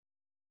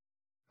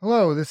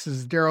Hello, this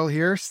is Daryl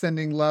here,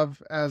 sending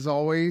love as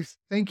always.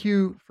 Thank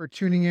you for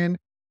tuning in.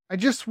 I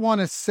just want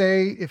to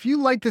say if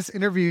you like this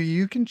interview,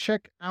 you can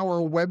check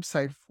our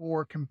website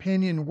for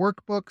companion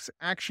workbooks,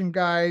 action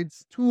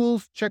guides,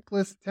 tools,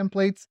 checklists,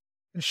 templates,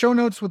 and show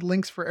notes with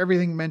links for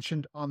everything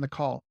mentioned on the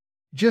call.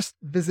 Just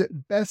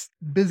visit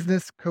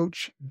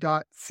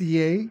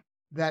bestbusinesscoach.ca.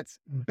 That's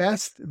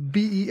best,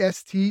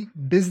 B-E-S-T,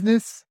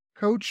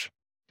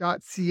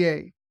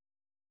 businesscoach.ca.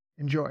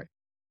 Enjoy.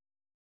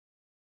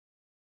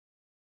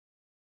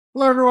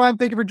 Hello, everyone.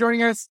 Thank you for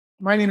joining us.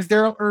 My name is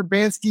Daryl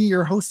Urbanski,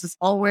 your host as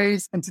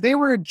always. And today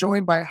we're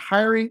joined by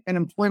hiring and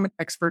employment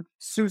expert,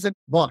 Susan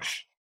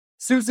Bosch.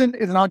 Susan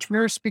is an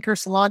entrepreneur, speaker,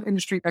 salon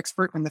industry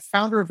expert, and the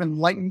founder of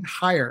Enlightened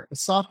Hire, a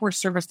software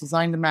service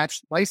designed to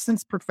match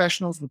licensed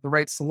professionals with the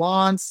right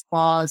salons,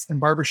 spas,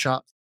 and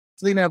barbershops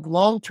so they can have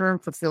long-term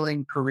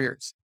fulfilling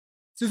careers.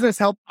 Susan has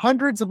helped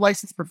hundreds of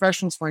licensed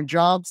professionals find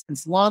jobs and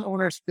salon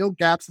owners fill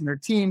gaps in their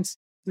teams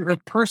through her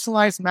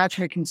personalized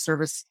matchmaking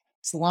service,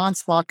 Salon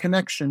Spa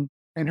Connection,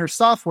 and her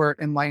software,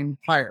 Enlightened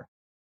Hire.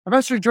 I've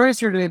asked her to join us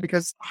here today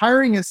because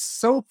hiring is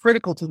so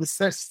critical to the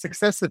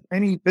success of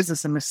any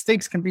business and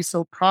mistakes can be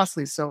so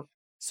costly. So,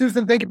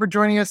 Susan, thank you for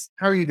joining us.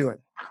 How are you doing?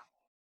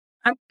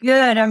 I'm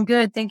good. I'm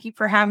good. Thank you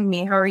for having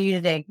me. How are you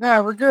today? Yeah,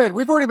 we're good.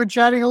 We've already been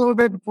chatting a little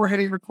bit before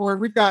hitting record.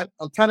 We've got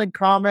a ton in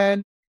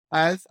common.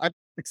 I'm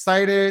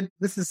excited.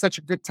 This is such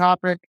a good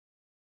topic.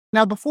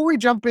 Now, before we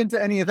jump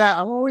into any of that, I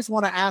always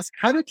want to ask,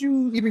 how did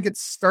you even get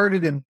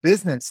started in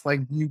business?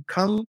 Like, you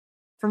come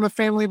from a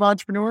family of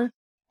entrepreneurs?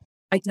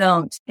 I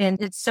don't.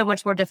 And it's so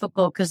much more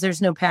difficult because there's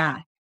no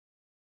path.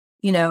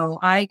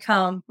 I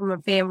come from a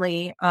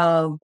family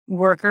of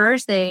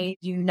workers. They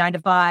do 9 to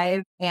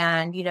 5.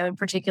 And, in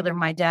particular,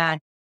 my dad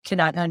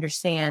cannot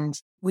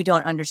understand. We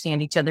don't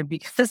understand each other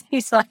because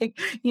he's like,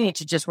 you need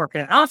to just work in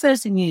an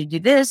office and you need to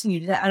do this and you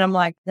do that. And I'm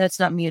like, that's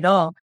not me at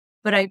all.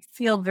 But I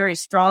feel very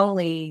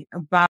strongly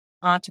about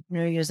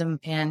entrepreneurialism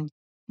and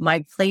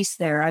my place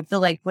there. I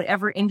feel like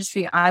whatever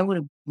industry I would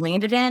have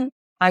landed in,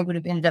 I would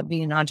have ended up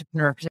being an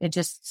entrepreneur because it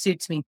just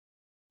suits me.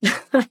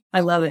 I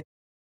love it.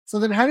 So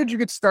then how did you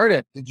get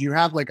started? Did you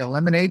have like a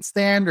lemonade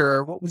stand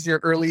or what was your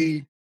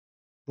early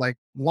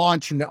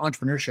launch into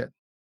entrepreneurship?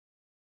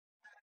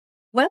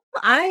 Well,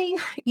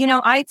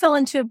 I fell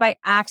into it by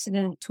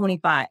accident at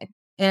 25.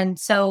 And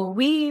so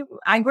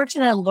I worked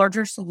in a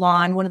larger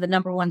salon, one of the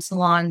number one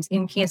salons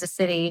in Kansas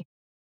City,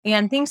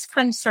 and things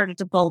kind of started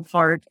to fall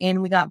apart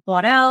and we got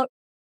bought out.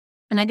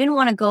 And I didn't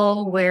want to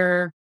go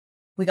where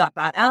we got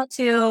bought out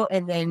to.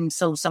 And then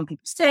so some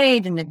people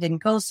stayed and it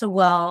didn't go so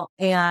well.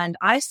 And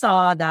I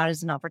saw that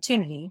as an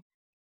opportunity.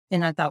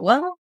 And I thought,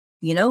 well,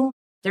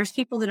 there's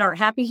people that aren't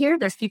happy here.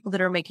 There's people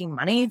that are making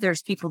money.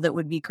 There's people that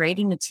would be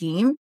creating a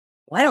team.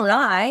 Why don't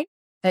I,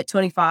 at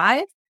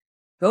 25,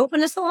 go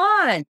open a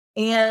salon?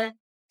 And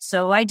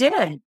so I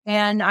did.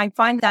 And I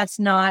find that's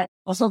not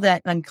also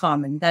that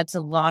uncommon. That's a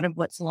lot of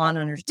what salon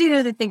owners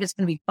do. They think it's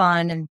going to be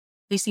fun and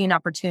they see an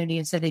opportunity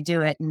and so they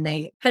do it and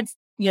they head,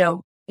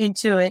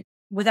 into it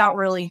without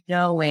really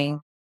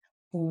knowing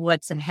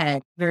what's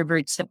ahead. Very,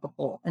 very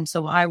typical. And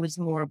so I was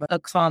more of a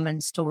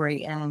common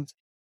story. And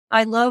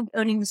I loved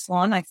owning the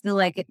salon. I feel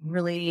like it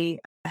really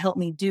helped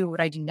me do what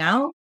I do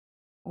now.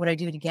 Would I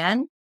do it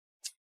again?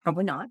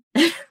 Probably not.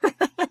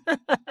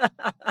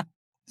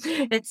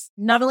 It's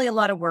not only a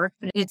lot of work,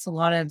 but it's a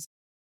lot of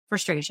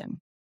frustration.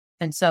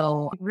 And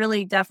so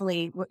really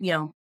definitely,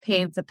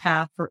 paved the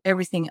path for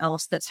everything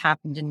else that's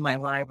happened in my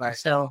life. Right.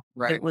 So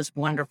Right. It was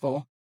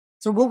wonderful.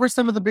 So what were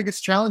some of the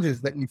biggest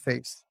challenges that you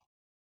faced?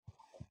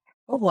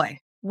 Oh boy.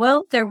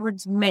 Well, there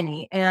was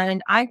many.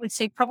 And I would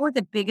say probably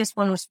the biggest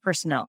one was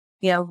personnel.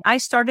 I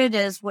started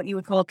as what you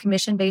would call a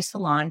commission-based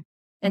salon.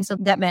 And so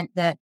that meant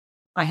that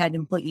I had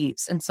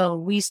employees. And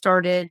so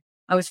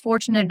I was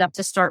fortunate enough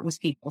to start with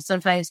people.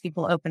 Sometimes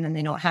people open and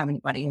they don't have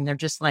anybody and they're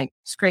just like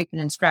scraping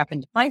and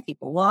scrapping to find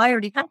people. Well, I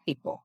already had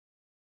people,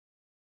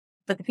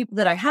 but the people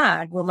that I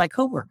had were my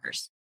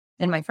coworkers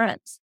and my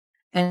friends.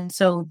 And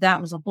so that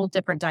was a whole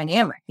different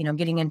dynamic,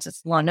 getting into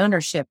salon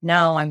ownership.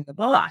 Now I'm the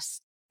boss.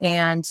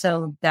 And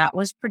so that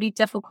was pretty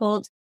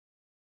difficult.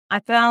 I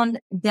found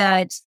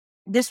that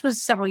this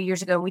was several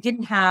years ago. We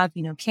didn't have,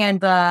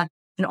 Canva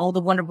and all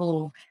the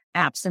wonderful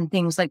apps and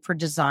things like for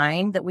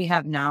design that we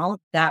have now.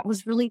 That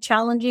was really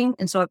challenging.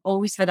 And so I've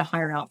always had to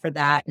hire out for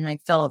that. And I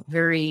felt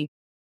very,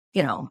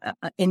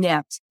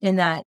 inept in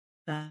that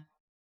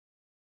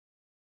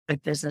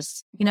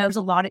business. There's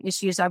a lot of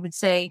issues. I would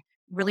say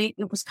really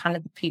it was kind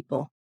of the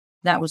people.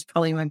 That was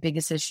probably my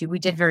biggest issue. We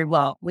did very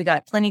well. We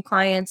got plenty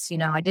clients.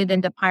 I did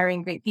end up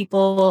hiring great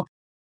people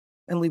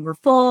and we were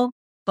full,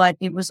 but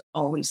it was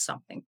always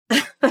something.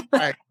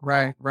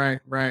 Right.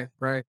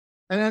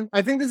 And then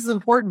I think this is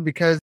important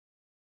because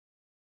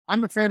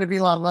I'm a fan of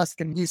Elon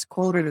Musk and he's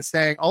quoted as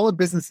saying, all a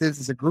business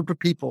is a group of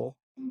people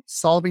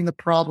solving the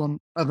problem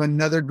of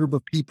another group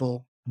of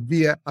people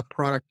via a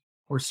product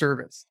or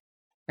service.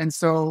 And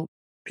so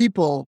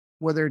people,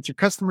 whether it's your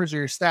customers or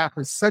your staff,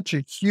 is such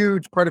a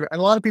huge part of it. And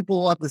a lot of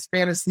people have this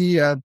fantasy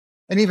of,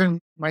 and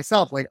even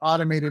myself, like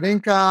automated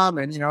income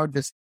and,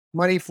 just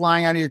money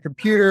flying out of your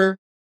computer,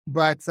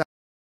 but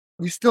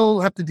you still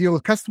have to deal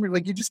with customers.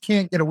 Like you just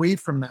can't get away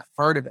from that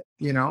part of it,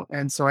 you know?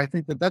 And so I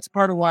think that that's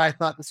part of why I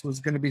thought this was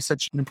going to be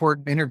such an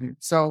important interview.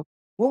 So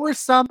what were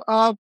some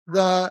of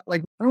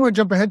like, I don't want to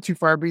jump ahead too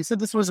far, but you said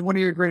this was one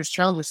of your greatest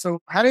challenges. So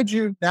how did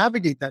you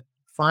navigate that?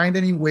 Find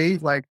any way,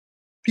 like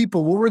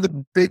people, what were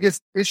the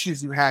biggest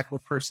issues you had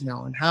with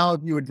personnel and how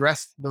have you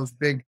addressed those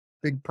big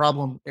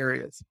problem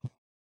areas?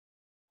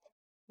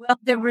 Well,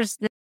 there was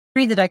the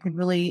three that I could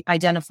really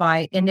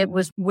identify, and it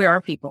was, where are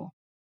people?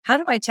 How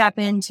do I tap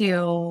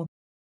into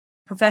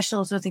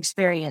professionals with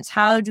experience?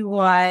 How do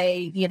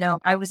I,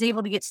 I was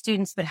able to get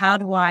students, but how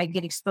do I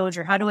get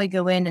exposure? How do I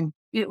go in? And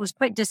it was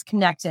quite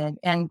disconnected,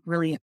 and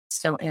really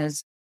still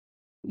is.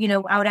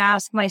 I would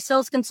ask my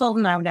sales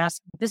consultant, I would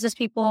ask business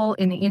people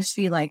in the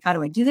industry, like, how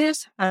do I do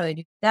this? How do I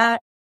do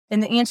that?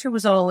 And the answer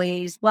was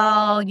always,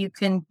 well, you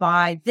can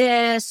buy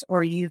this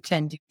or you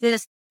can do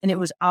this. And it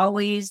was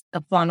always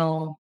a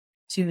funnel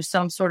to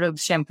some sort of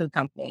shampoo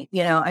company.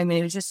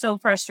 It was just so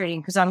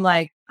frustrating because I'm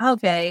like,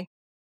 okay,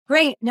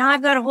 great. Now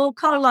I've got a whole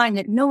color line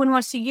that no one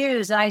wants to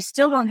use. And I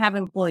still don't have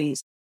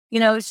employees.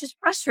 It's just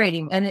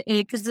frustrating. And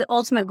because the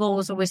ultimate goal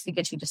was always to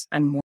get you to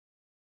spend more.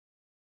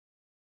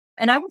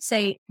 And I would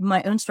say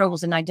my own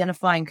struggles in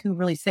identifying who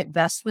really fit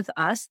best with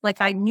us. Like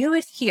I knew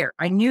it here.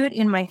 I knew it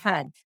in my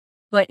head.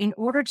 But in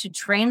order to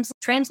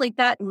translate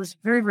that, it was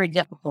very, very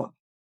difficult.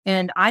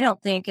 And I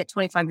don't think at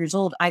 25 years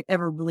old, I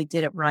ever really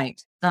did it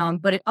right.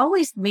 But it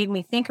always made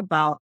me think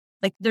about,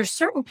 like, there's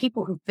certain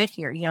people who fit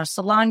here,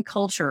 salon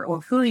culture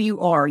or who you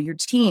are, your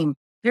team,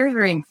 very,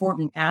 very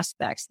important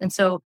aspects. And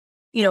so,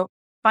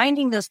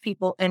 finding those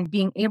people and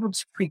being able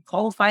to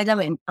pre-qualify them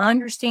and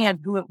understand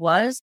who it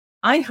was.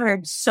 I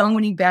hired so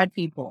many bad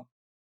people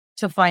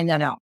to find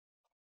that out.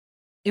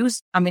 It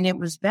was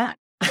bad.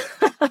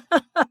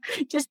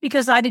 Just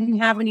because I didn't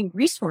have any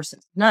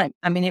resources, none.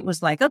 It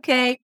was like,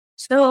 okay,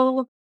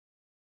 so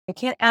I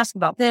can't ask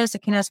about this. I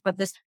can't ask about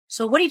this.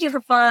 So what do you do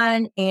for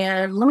fun?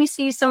 And let me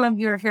see some of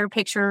your hair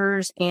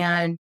pictures.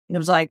 And it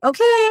was like,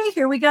 okay,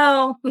 here we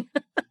go. Here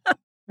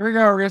we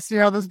go. We're going to see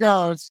how this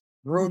goes.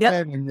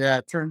 Rotating.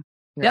 Yep. Turn.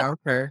 Yep.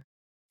 Okay.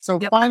 So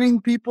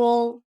finding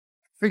people,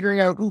 figuring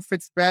out who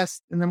fits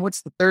best. And then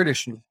what's the third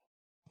issue?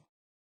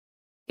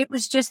 It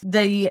was just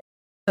the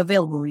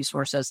available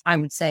resources, I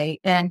would say.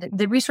 And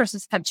the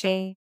resources have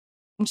changed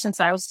since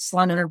I was a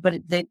salon owner, but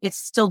it's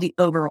still the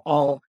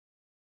overall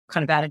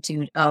kind of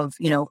attitude of,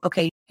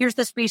 okay, here's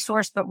this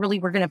resource, but really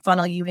we're going to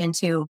funnel you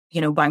into,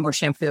 buy more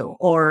shampoo,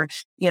 or,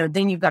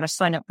 then you've got to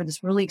sign up for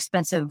this really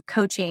expensive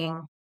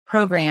coaching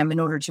program in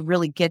order to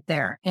really get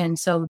there. And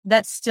so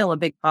that's still a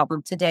big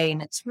problem today.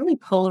 And it's really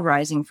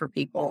polarizing for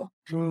people.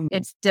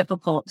 It's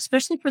difficult,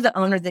 especially for the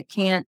owner that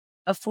can't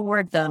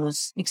afford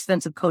those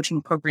expensive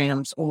coaching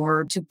programs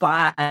or to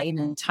buy an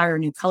entire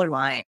new color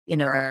line,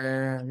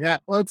 Yeah.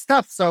 Well, it's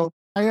tough. So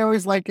I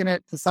always liken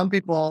it to some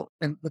people,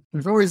 and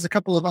there's always a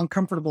couple of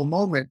uncomfortable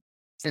moments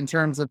in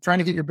terms of trying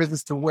to get your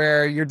business to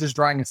where you're just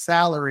drawing a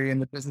salary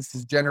and the business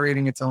is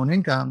generating its own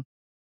income.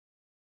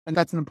 And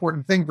that's an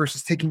important thing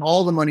versus taking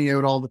all the money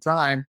out all the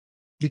time.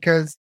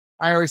 Because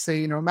I always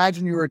say,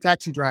 imagine you were a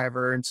taxi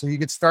driver. And so you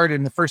get started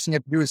and the first thing you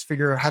have to do is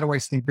figure out, how do I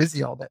stay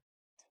busy all day?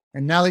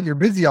 And now that you're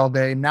busy all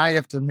day, now you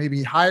have to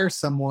maybe hire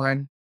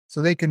someone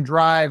so they can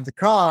drive the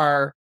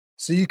car.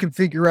 So you can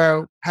figure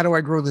out, how do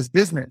I grow this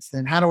business?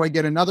 And how do I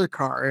get another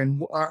car?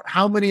 And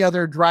how many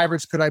other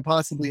drivers could I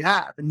possibly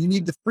have? And you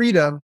need the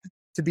freedom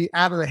to be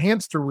out of the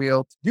hamster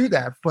wheel to do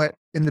that. But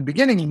in the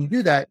beginning, when you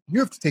do that, you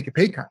have to take a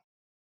pay cut,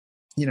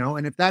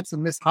 and if that's a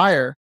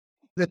mishire,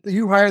 that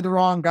you hire the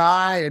wrong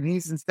guy and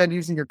he's instead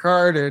using your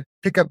car to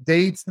pick up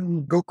dates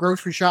and go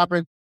grocery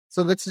shopping.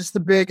 So that's just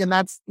and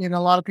that's, a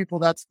lot of people,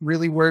 that's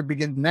really where it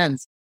begins and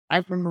ends.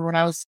 I remember when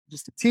I was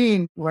just a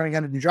teen, when I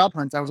got to do job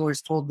hunts, I was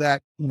always told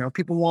that,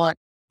 people want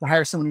to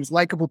hire someone who's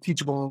likable,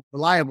 teachable,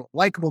 reliable.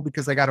 Likable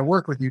because I got to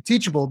work with you.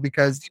 Teachable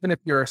because even if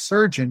you're a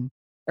surgeon,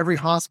 every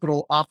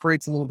hospital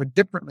operates a little bit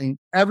differently.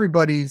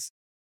 Everybody's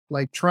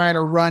like trying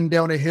to run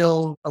down a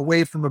hill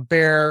away from a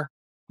bear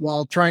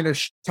while trying to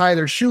tie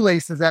their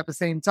shoelaces at the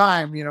same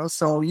time,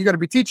 so you got to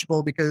be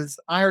teachable because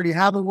I already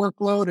have a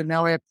workload and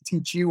now I have to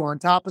teach you on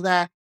top of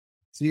that.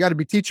 So you got to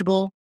be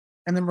teachable.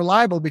 And then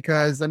reliable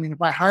because,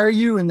 if I hire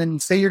you and then you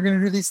say you're going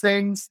to do these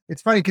things,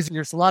 it's funny because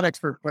you're a salon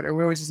expert, but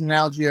we always use an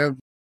analogy of,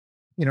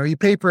 you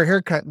pay for a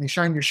haircut and they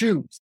shine your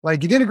shoes.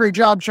 Like, you did a great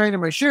job shining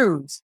my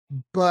shoes,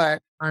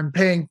 but I'm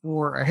paying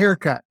for a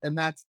haircut. And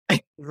that's the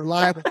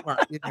reliable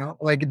part,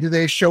 like, do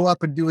they show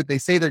up and do what they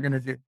say they're going to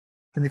do?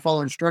 Can they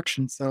follow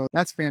instructions? So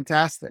that's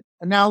fantastic.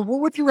 And now, what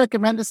would you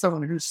recommend to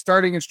someone who's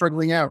starting and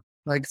struggling out?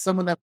 Like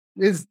someone that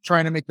is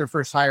trying to make their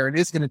first hire and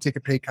is going to take a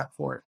pay cut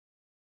for it?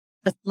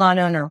 The salon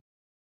owner.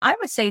 I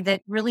would say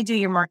that really do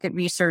your market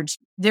research.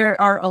 There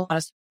are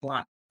a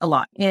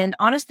lot. And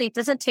honestly, it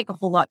doesn't take a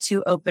whole lot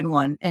to open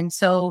one. And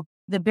so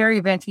the barrier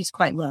of entry is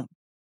quite low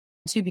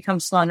to become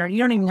salon owner. You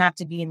don't even have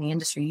to be in the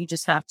industry. You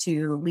just have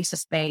to lease a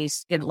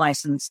space, get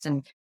licensed.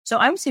 And so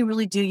I would say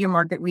really do your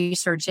market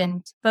research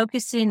and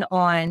focusing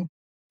on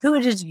who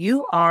it is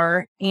you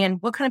are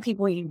and what kind of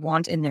people you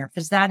want in there,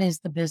 because that is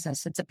the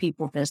business. It's a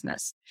people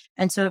business.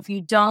 And so if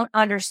you don't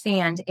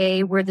understand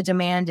A, where the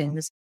demand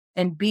is,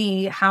 and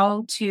B,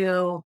 how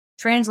to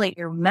translate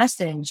your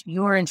message,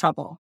 you're in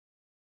trouble.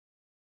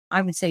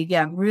 I would say,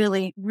 yeah,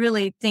 really,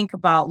 really think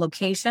about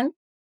location.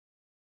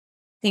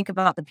 Think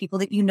about the people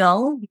that you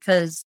know,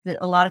 because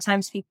a lot of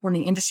times people in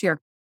the industry are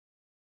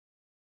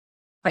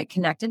quite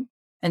connected.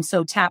 And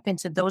so tap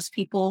into those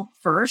people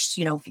first,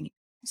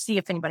 see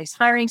if anybody's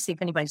hiring, see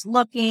if anybody's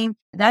looking.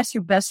 That's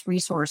your best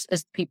resource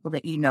is the people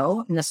that you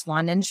know in the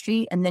salon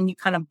industry. And then you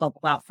kind of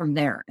bubble out from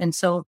there. And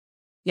so,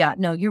 yeah,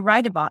 no, you're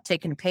right about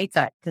taking a pay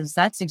cut, because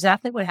that's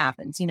exactly what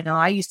happens.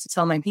 I used to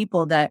tell my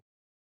people that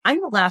I'm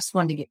the last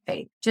one to get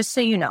paid, just so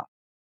you know.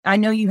 I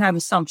know you have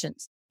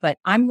assumptions, but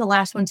I'm the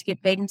last one to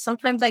get paid. And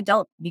sometimes I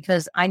don't,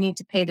 because I need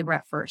to pay the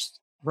rep first.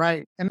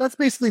 Right. And that's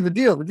basically the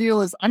deal. The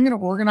deal is I'm going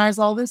to organize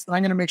all this and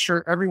I'm going to make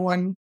sure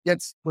everyone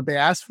gets what they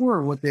asked for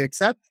or what they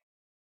accept.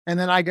 And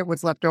then I get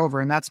what's left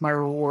over. And that's my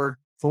reward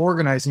for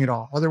organizing it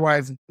all.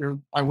 Otherwise,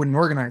 I wouldn't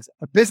organize it.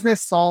 A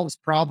business solves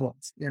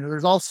problems.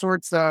 There's all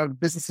sorts of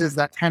businesses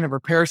that kind of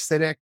are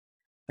parasitic.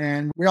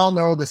 And we all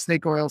know the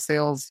snake oil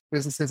sales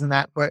businesses and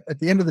that. But at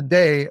the end of the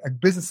day, a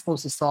business is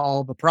supposed to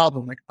solve a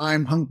problem. Like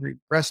I'm hungry,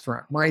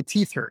 restaurant, my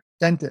teeth hurt,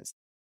 dentist.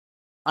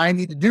 I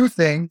need to do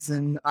things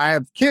and I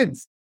have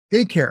kids,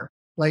 daycare.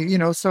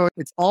 So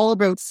it's all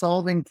about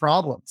solving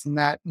problems, and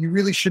that you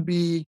really should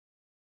be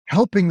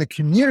helping the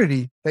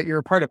community that you're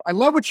a part of. I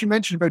love what you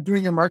mentioned about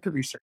doing your market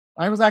research.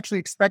 I was actually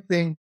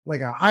expecting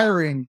like a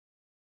hiring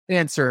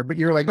answer, but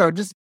you're like, no,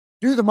 just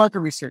do the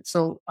market research.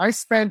 So I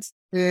spent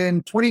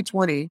in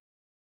 2020,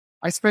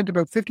 about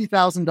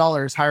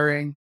 $50,000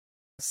 hiring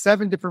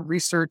 7 different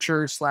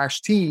researchers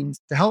 / teams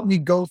to help me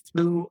go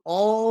through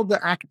all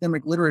the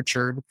academic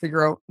literature to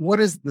figure out what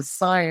does the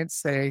science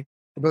say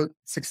about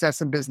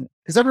success in business.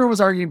 Because everyone was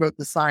arguing about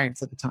the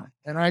science at the time.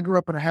 And I grew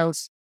up in a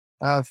house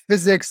of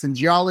physics and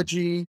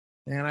geology.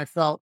 And I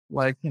felt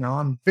like,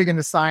 I'm big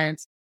into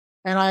science.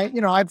 And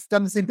I've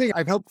done the same thing.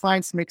 I've helped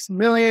clients make some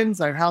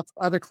millions. I've helped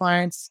other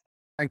clients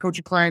and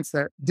coaching clients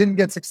that didn't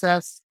get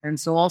success. And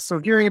so also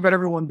hearing about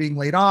everyone being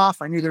laid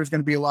off, I knew there was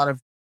going to be a lot of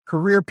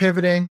career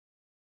pivoting.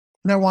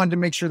 And I wanted to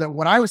make sure that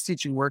what I was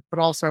teaching worked, but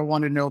also I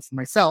wanted to know for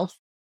myself.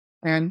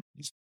 And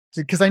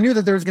because I knew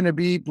that there was going to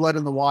be blood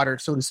in the water,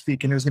 so to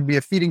speak, and there was going to be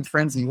a feeding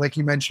frenzy, like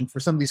you mentioned, for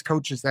some of these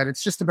coaches, that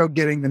it's just about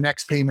getting the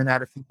next payment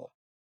out of people.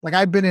 Like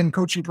I've been in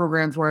coaching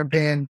programs where I'm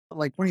paying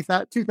like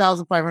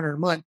 $2,500 a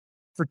month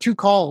for 2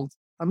 calls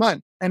a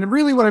month. And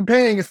really what I'm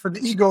paying is for the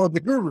ego of the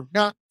guru,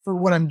 not for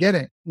what I'm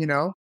getting,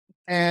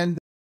 And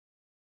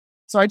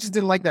so I just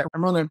didn't like that.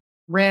 I'm going to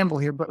ramble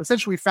here, but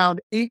essentially we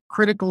found 8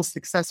 critical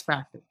success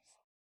factors: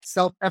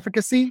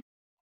 self-efficacy,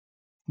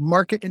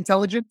 market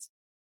intelligence,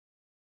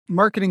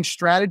 marketing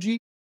strategy,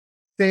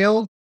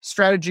 sales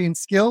strategy and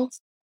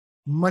skills,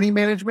 money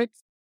management,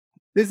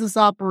 business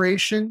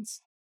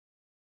operations.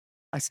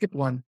 I skipped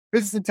one.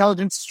 Business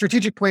intelligence,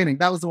 strategic planning.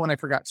 That was the one I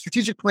forgot.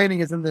 Strategic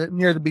planning is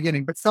near the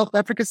beginning, but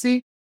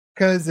self-efficacy,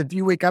 because if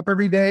you wake up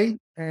every day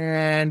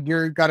and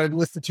you've got a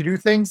list of to-do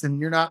things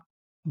and you're not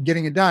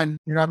getting it done,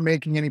 you're not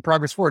making any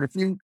progress forward. If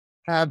you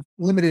have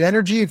limited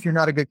energy, if you're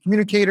not a good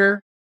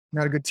communicator,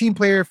 not a good team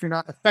player, if you're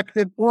not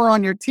effective or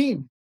on your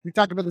team, we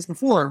talked about this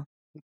before,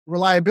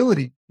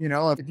 reliability.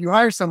 If you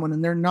hire someone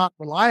and they're not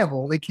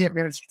reliable, they can't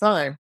manage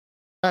time.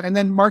 And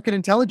then market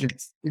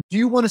intelligence. If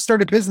you want to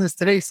start a business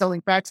today selling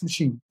fax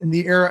machines in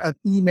the era of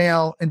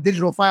email and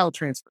digital file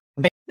transfer,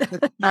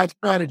 that's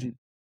strategy.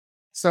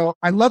 So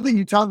I love that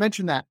you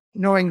mentioned that,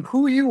 knowing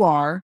who you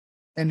are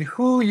and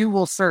who you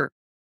will serve,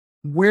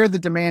 where the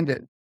demand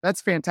is.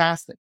 That's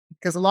fantastic,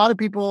 because a lot of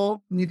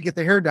people need to get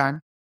their hair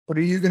done. But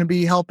are you going to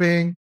be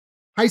helping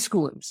high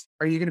schoolers?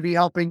 Are you going to be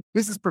helping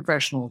business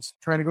professionals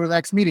trying to go to the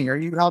next meeting? Are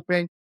you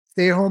helping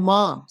stay-at-home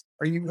moms?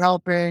 Are you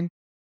helping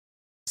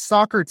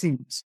soccer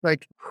teams?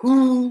 Like,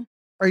 who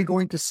are you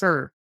going to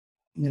serve?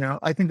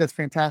 I think that's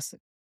fantastic.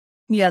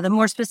 Yeah, the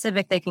more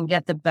specific they can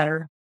get, the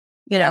better,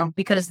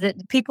 because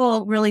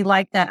people really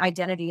like that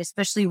identity,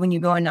 especially when you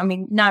go in. I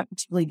mean, not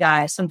particularly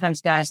guys.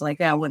 Sometimes guys like,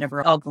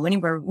 whatever, I'll go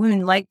anywhere.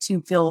 Women like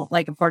to feel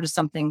like a part of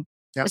something,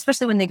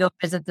 especially when they go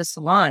visit the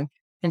salon,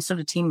 and so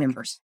do team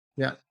members.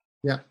 Yeah.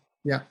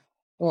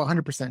 Oh,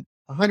 100%.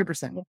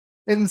 100%.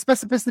 And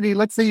specificity,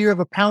 let's say you have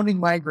a pounding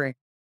migraine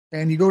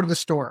and you go to the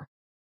store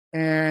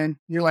and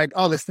you're like,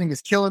 oh, this thing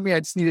is killing me. I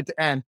just need it to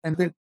end. And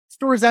the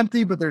store is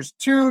empty, but there's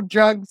 2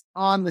 jugs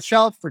on the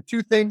shelf for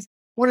 2 things.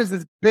 One is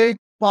this big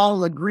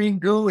bottle of green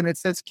goo and it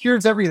says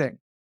cures everything.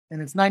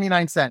 And it's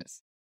 99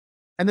 cents.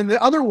 And then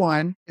the other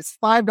one is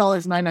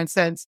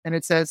 $5.99 and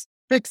it says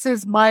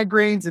fixes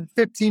migraines in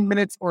 15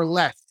 minutes or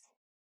less.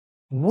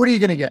 What are you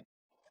going to get?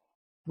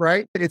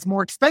 Right? It's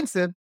more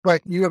expensive,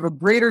 but you have a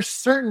greater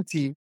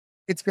certainty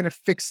it's going to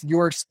fix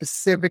your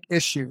specific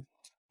issue,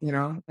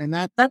 and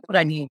that's what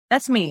I need.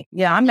 That's me.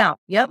 Yeah, I'm out.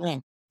 Yep.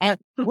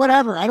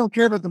 Whatever. I don't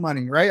care about the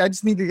money, right? I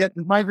just need to get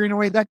the migraine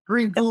away. That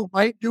green goo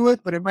might do it,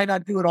 but it might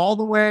not do it all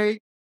the way.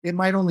 It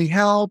might only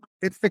help.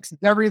 It fixes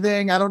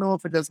everything. I don't know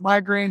if it does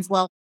migraines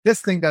well.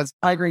 this thing does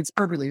high grades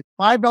perfectly.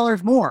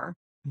 $5 more,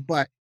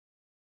 but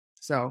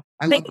so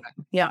I love that.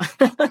 Yeah.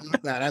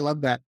 I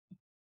love that.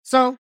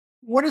 So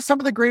what are some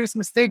of the greatest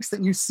mistakes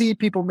that you see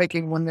people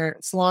making when they're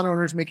salon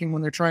owners making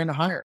when they're trying to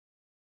hire?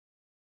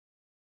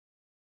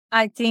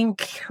 I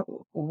think,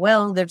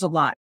 well, there's a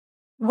lot.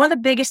 One of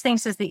the biggest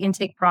things is the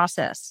intake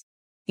process.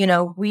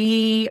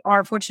 We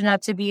are fortunate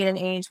enough to be in an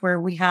age where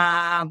we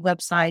have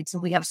websites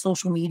and we have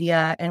social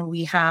media and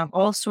we have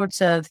all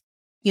sorts of,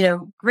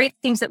 great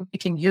things that we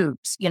can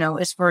use,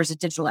 as far as a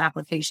digital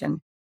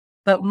application.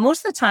 But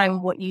most of the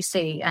time, what you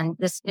see, and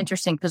this is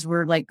interesting because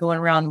we're like going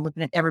around and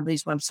looking at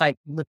everybody's website,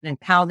 looking at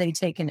how they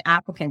take in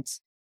applicants.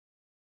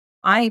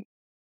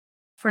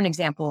 For an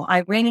example,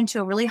 I ran into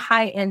a really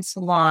high-end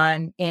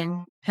salon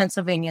in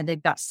Pennsylvania.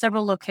 They've got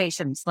several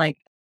locations, like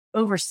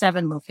over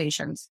 7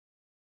 locations.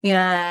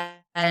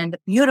 And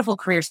beautiful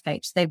careers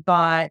page. They've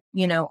got,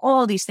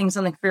 all these things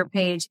on the career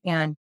page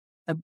and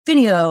a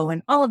video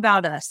and all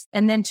about us.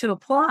 And then to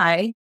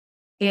apply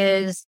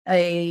is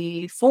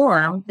a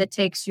form that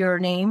takes your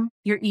name,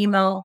 your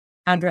email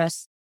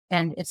address,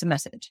 and it's a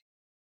message.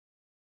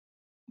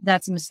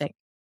 That's a mistake.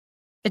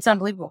 It's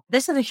unbelievable.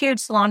 This is a huge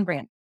salon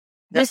brand.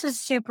 Yep. This is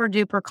super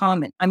duper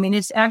common. I mean,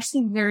 it's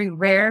actually very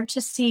rare to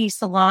see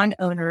salon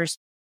owners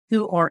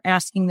who are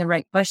asking the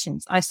right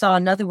questions. I saw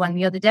another one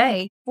the other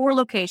day, 4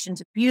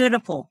 locations,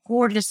 beautiful,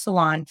 gorgeous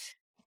salon.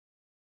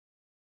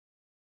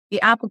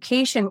 The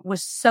application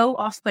was so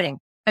off-putting.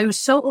 It was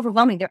so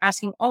overwhelming. They're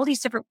asking all these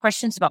different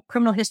questions about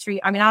criminal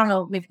history. I mean, I don't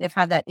know if they've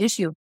had that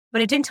issue,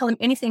 but it didn't tell them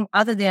anything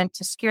other than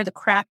to scare the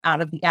crap out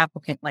of the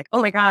applicant. Like,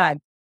 oh my God,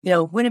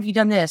 when have you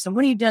done this? And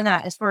when have you done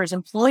that as far as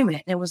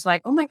employment? And it was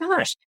like, oh my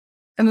gosh.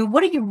 I mean,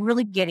 what are you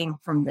really getting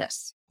from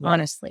this?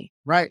 Honestly.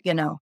 Right.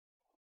 And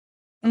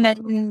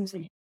then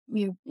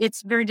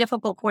it's very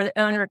difficult for the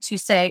owner to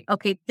say,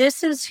 okay,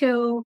 this is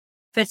who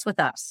fits with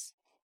us.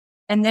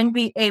 And then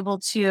be able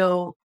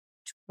to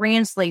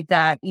translate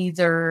that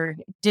either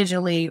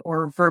digitally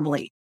or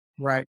verbally.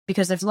 Right.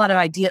 Because there's a lot of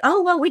ideas.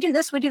 Oh, well, we do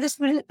this, we do this,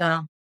 we do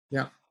that.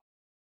 Yeah.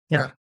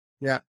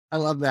 I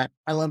love that.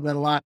 I love that a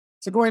lot.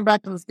 So going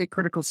back to the 8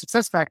 critical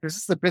success factors,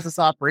 this is a business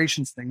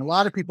operations thing. A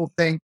lot of people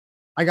think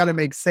I got to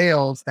make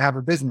sales to have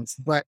a business,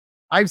 but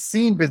I've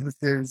seen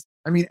businesses.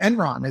 I mean,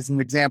 Enron is an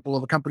example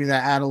of a company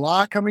that had a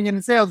lot coming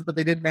in sales, but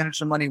they didn't manage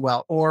the money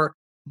well. Or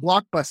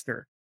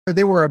Blockbuster,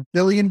 they were $1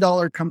 billion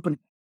company.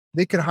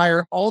 They could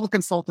hire all the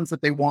consultants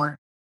that they want.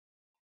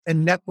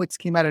 And Netflix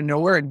came out of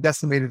nowhere and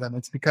decimated them.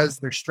 It's because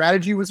their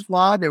strategy was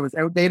flawed. It was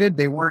outdated.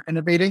 They weren't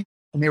innovating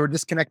and they were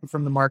disconnected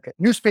from the market.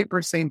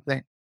 Newspapers, same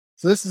thing.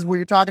 So this is what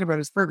you're talking about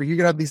is Fergus. You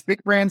could have these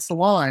big brand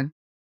salon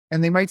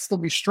and they might still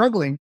be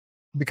struggling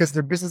because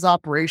their business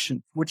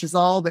operations, which is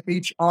all the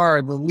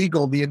HR, the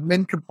legal, the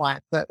admin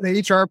compliance,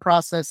 the HR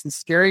process is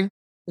scaring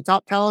the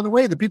top talent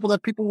away, the people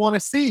that people want to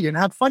see and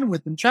have fun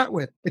with and chat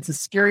with. It's a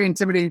scary,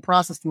 intimidating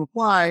process to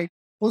apply.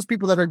 Those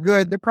people that are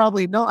good, they're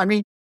probably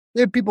they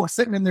have people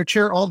sitting in their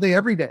chair all day,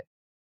 every day.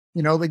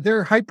 Like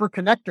they're hyper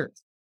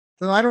connectors.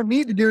 So I don't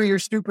need to do your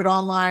stupid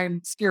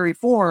online scary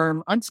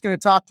form. I'm just going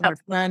to talk to my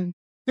friend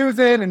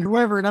Susan and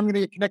whoever, and I'm going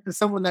to get connected to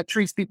someone that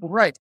treats people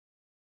right.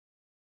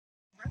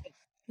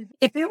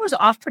 If it was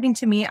off-putting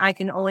to me, I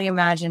can only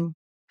imagine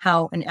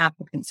how an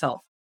applicant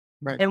felt.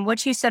 Right. And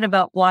what you said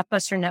about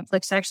Blockbuster and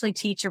Netflix, I actually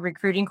teach a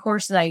recruiting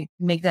course and I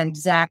make that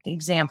exact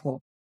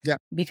example. Yeah.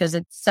 Because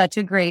it's such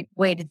a great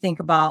way to think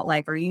about,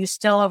 like, are you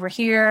still over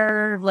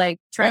here, like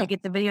trying to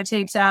get the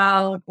videotapes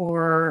out?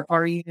 Or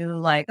are you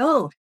like,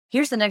 oh,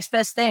 here's the next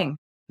best thing?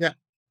 Yeah.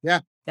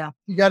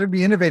 You got to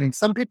be innovating.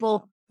 Some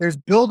people, there's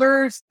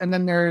builders and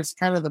then there's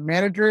kind of the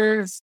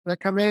managers that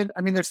come in.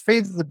 I mean, there's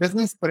phases of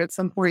business, but at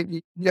some point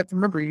you have to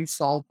remember you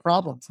solve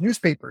problems.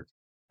 Newspapers,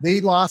 they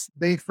thought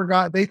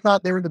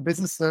they were the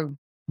business of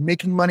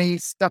making money,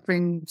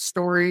 stuffing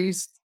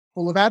stories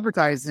full of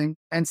advertising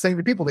and saying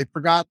to people, they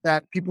forgot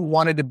that people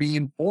wanted to be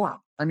informed.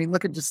 I mean,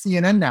 look at just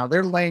CNN now.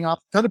 They're laying off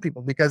a ton of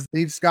people because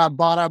they've got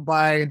bought up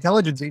by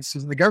intelligence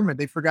agencies in the government.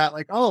 They forgot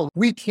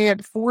we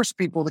can't force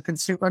people to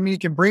consume. I mean, you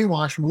can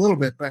brainwash them a little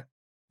bit, but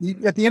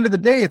at the end of the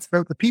day, it's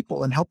about the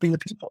people and helping the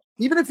people.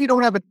 Even if you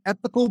don't have an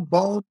ethical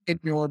bone in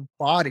your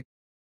body,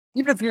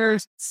 even if you're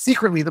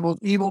secretly the most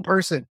evil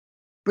person,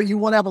 but you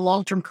want to have a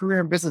long-term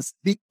career in business,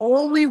 the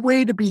only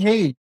way to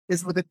behave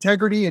is with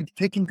integrity and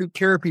taking good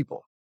care of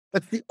people.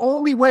 That's the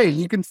only way.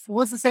 You can,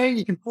 what's the saying?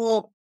 You can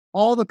fool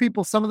all the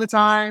people some of the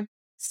time,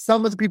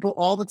 some of the people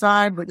all the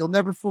time, but you'll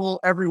never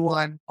fool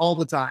everyone all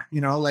the time,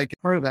 like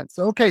part of that.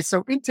 So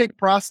intake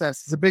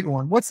process is a big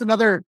one. What's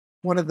another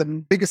one of the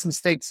biggest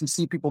mistakes you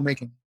see people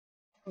making?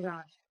 Oh,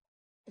 gosh.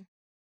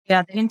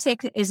 Yeah, the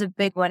intake is a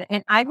big one.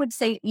 And I would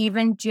say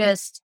even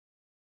just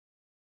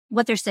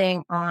what they're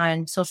saying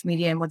on social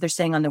media and what they're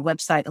saying on their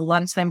website, a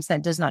lot of times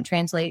that does not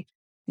translate.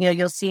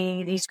 You'll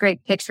see these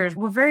great pictures.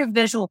 We're very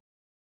visual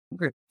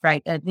group,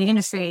 right? The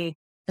industry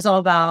is all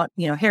about,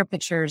 hair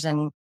pictures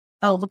and,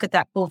 oh, look at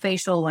that cool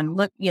facial and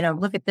look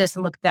at this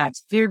and look at that.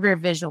 It's very, very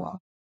visual.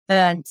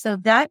 And so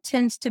that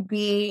tends to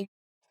be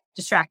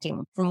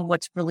distracting from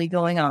what's really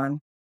going on.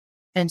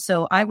 And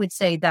so I would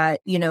say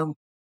that,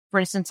 For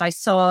instance, I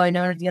saw an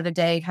owner the other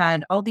day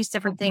had all these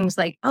different things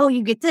like, oh,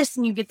 you get this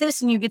and you get this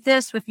and you get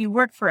this if you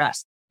work for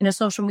us in a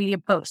social media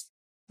post.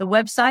 The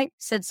website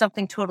said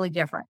something totally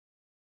different.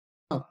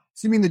 Oh,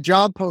 so you mean the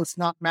job post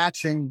not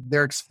matching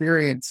their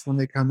experience when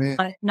they come in?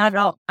 Not at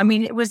all. I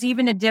mean, it was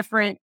even a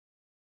different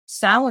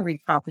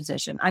salary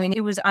proposition. I mean,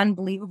 it was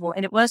unbelievable.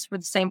 And it was for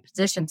the same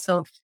position.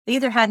 So they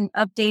either hadn't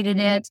updated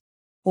it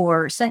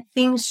or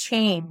things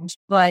changed,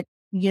 but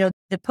the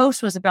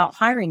post was about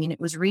hiring and it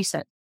was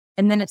recent.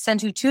 And then it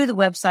sends you to the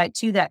website,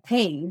 to that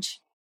page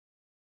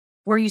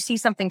where you see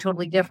something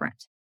totally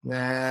different.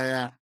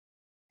 Yeah.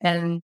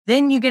 And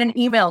then you get an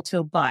email to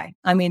apply.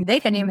 I mean, they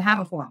didn't even have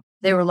a form.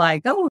 They were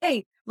like, oh,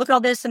 hey, look at all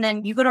this. And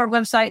then you go to our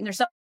website and there's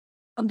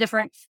something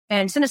different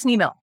and send us an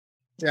email.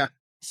 Yeah.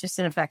 It's just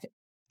ineffective.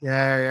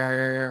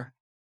 Yeah.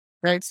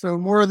 Right. So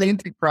more of the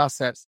intake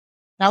process.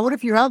 Now, what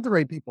if you have the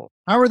right people?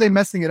 How are they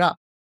messing it up?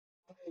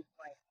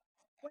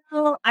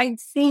 Well, I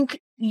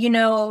think,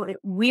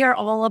 we are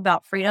all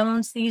about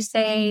freedoms these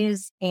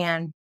days.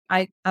 And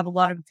I have a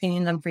lot of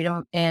opinions on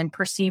freedom, and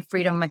perceived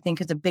freedom, I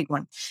think, is a big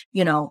one,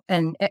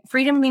 and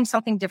freedom means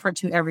something different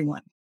to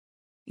everyone.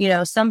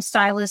 Some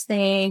stylists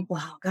think,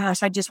 well,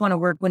 gosh, I just want to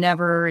work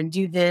whenever and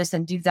do this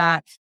and do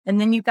that. And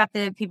then you've got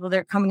the people that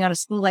are coming out of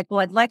school like, well,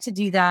 I'd like to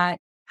do that.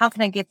 How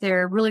can I get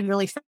there really,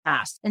 really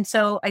fast? And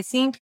so I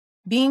think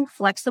being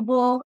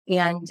flexible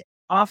and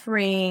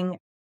offering,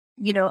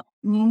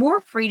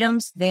 more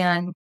freedoms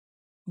than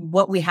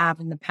what we have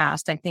in the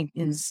past, I think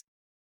is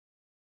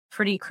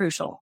pretty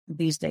crucial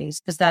these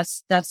days, because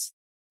that's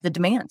the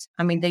demand.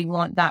 I mean, they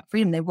want that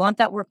freedom. They want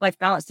that work-life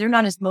balance. They're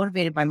not as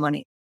motivated by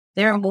money.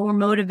 They're more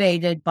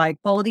motivated by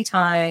quality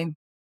time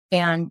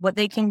and what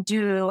they can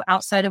do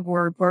outside of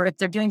work, or if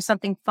they're doing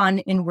something fun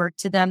in work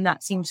to them,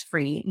 that seems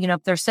free.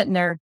 If they're sitting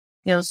there,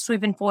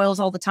 sweeping foils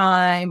all the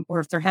time, or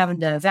if they're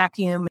having to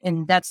vacuum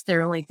and that's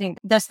their only thing,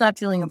 that's not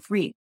feeling of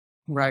free.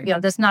 Right.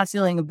 That's not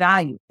feeling of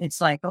value.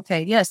 It's like,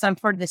 okay, yes, I'm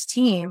part of this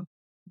team,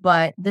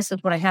 but this is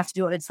what I have to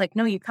do. It's like,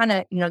 no, you kind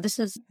of,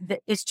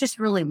 it's just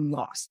really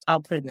lost. I'll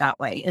put it that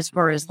way. As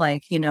far as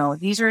like,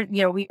 these are,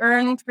 we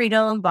earn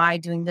freedom by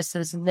doing this,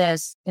 this, and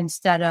this,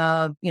 instead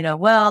of,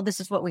 well,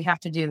 this is what we have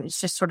to do. It's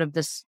just sort of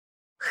this.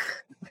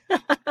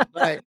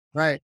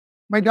 Right.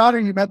 My daughter,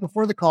 you met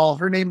before the call,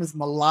 her name is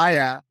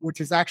Malaya, which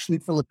is actually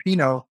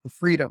Filipino for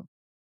freedom.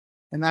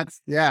 And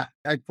that's,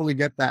 I fully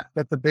get that.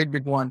 That's a big,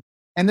 big one.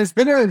 And there's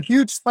been a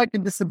huge spike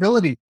in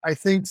disability, I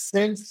think,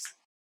 since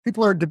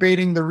people are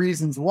debating the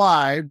reasons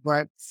why,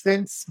 but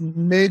since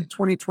mid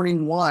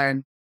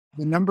 2021,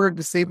 the number of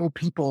disabled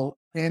people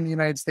in the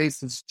United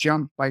States has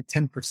jumped by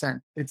 10%.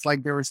 It's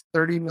like there was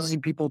 30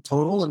 million people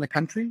total in the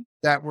country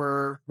that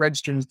were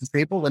registered as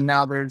disabled. And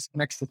now there's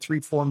an extra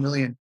 3-4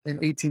 million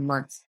in 18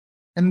 months.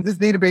 And this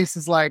database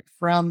is like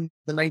from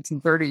the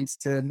 1930s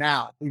to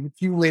now. They've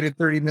accumulated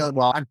 30 million.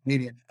 Well, I'm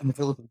Canadian, I'm the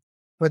Philippines,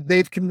 but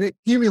they've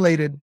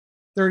accumulated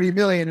 30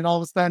 million, and all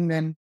of a sudden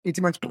in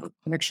 18 months,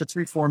 an extra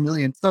 3-4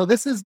 million. So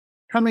this is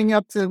coming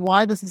up to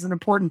why this is an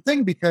important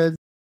thing, because,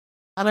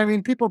 and I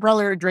mean, people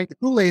probably already drank the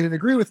Kool-Aid and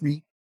agree with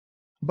me,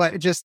 but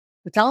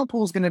the talent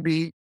pool is going to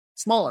be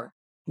smaller,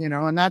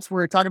 and that's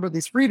where we're talking about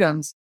these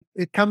freedoms.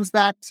 It comes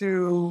back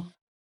to,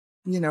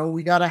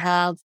 we got to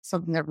have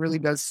something that really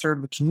does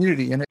serve the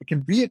community, and it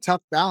can be a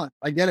tough balance.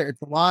 I get it.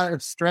 It's a lot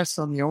of stress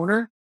on the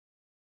owner.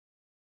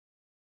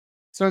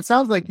 So it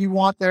sounds like you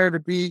want there to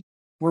be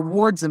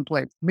rewards in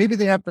place. Maybe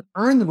they have to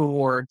earn the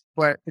rewards,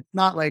 but it's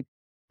not like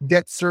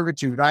debt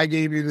servitude. I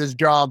gave you this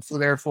job, so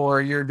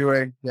therefore you're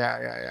doing,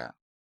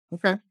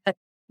 Okay.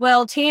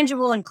 Well,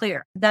 tangible and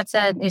clear. That's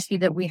an issue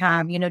that we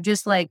have,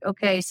 just like,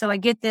 okay, so I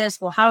get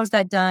this. Well, how is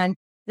that done?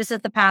 This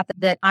is the path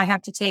that I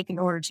have to take in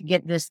order to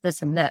get this,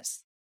 this, and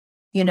this,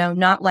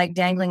 not like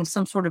dangling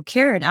some sort of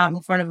carrot out in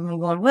front of them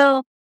and going,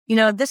 well,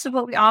 this is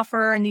what we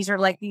offer. And these are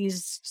like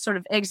these sort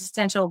of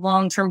existential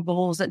long-term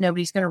goals that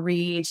nobody's going to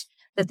reach,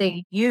 that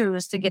they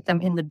use to get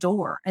them in the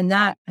door. And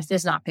that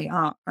does not pay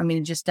off. I mean,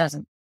 it just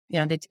doesn't,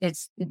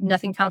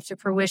 nothing comes to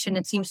fruition.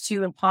 It seems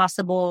too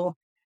impossible.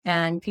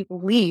 And people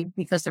leave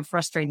because they're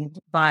frustrated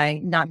by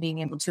not being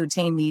able to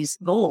attain these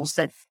goals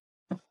that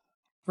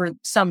for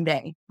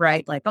someday,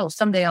 right? Like, oh,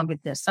 someday I'll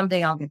get this,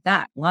 someday I'll get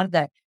that. A lot of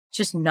that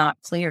just not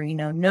clear.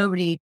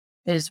 Nobody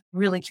is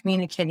really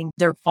communicating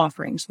their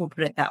offerings. We'll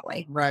put it that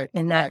way. Right.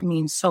 And that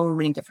means so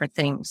many different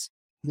things.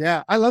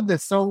 Yeah, I love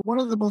this. So one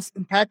of the most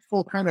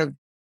impactful kind of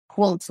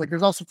quotes, like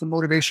there's all sorts of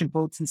motivation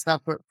quotes and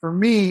stuff, but for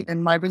me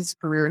in my business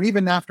career, and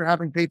even after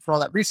having paid for all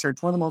that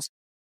research, one of the most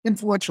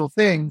influential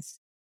things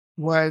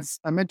was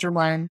a mentor of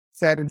mine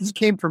said, and this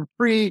came from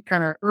pre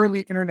kind of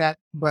early internet,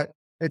 but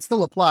it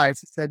still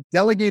applies. It said,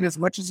 delegate as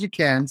much as you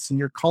can. So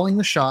you're calling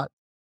the shot,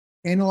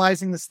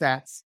 analyzing the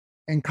stats,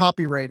 and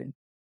copywriting.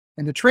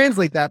 And to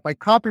translate that by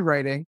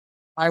copywriting,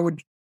 I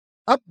would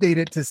update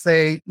it to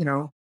say,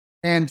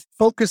 and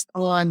focused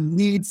on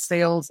needs,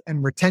 sales,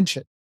 and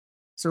retention.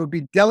 So it would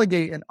be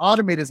delegate and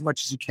automate as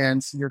much as you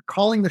can. So you're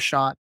calling the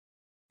shot,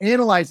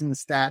 analyzing the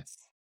stats,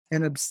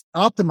 and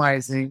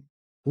optimizing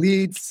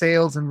leads,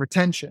 sales, and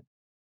retention.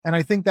 And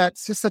I think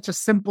that's just such a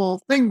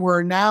simple thing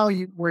where now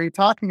where you're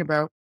talking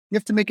about, you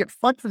have to make it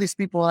fun for these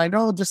people. And I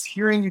know just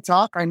hearing you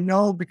talk, I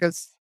know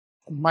because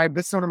my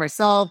business owner,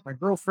 myself, my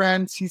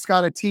girlfriend, she's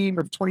got a team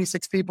of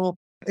 26 people.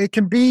 It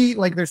can be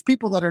like there's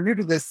people that are new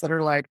to this that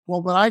are like,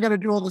 well, but I got to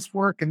do all this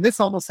work. And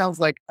this almost sounds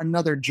like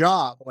another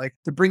job, like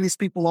to bring these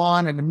people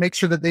on and to make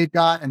sure that they've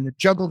got and to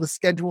juggle the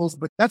schedules.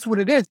 But that's what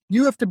it is.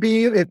 You have to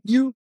be, if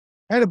you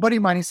I had a buddy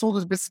of mine, he sold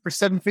his business for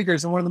 7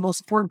 figures. And one of the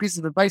most important pieces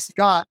of advice he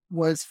got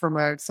was from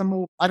I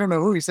don't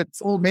know who, he said,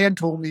 this old man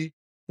told me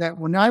that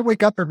when I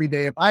wake up every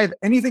day, if I have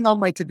anything on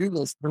my to-do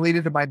list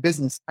related to my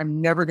business, I'm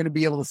never going to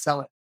be able to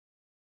sell it.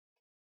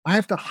 I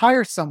have to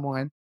hire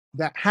someone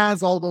that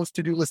has all those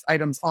to-do list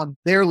items on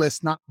their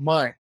list, not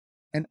mine.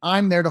 And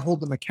I'm there to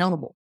hold them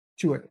accountable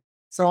to it.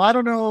 So I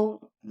don't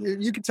know,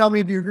 you can tell me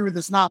if you agree with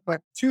this or not,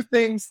 but 2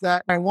 things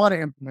that I want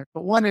to implement.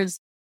 But one is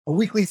a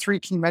weekly 3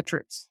 key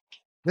metrics.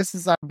 This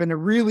has been a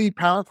really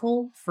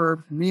powerful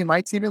for me and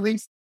my team, at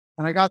least.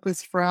 And I got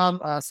this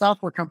from a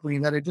software company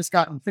that had just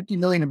gotten 50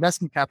 million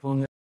investment capital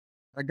in it.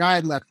 A guy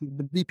had left,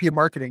 the VP of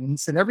marketing, and he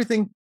said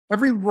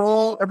every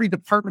role, every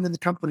department in the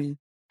company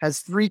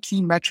has 3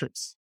 key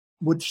metrics,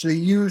 which they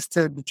use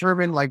to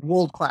determine like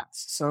world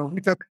class. So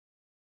we took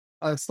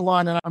a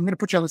salon, and I'm going to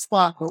put you on the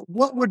spot, but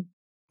what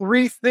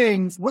 3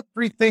 things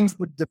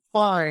would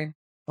define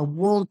a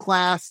world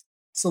class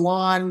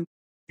salon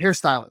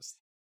hairstylist?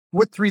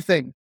 What 3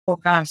 things? Oh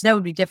gosh, that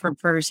would be different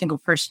for every single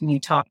person you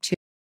talk to.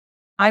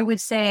 I would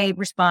say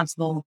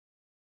responsible,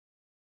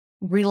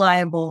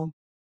 reliable,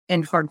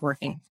 and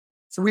hardworking.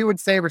 So we would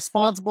say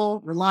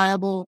responsible,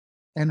 reliable,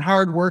 and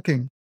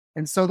hardworking.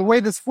 And so the way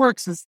this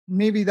works is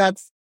maybe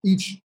that's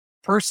each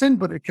person,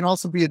 but it can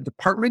also be a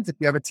department if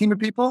you have a team of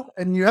people,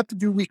 and you have to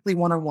do weekly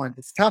one-on-one.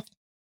 It's tough.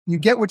 You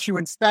get what you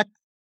expect.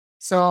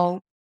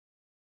 So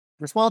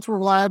responsible,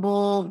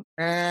 reliable,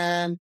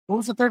 and what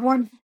was the third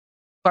one?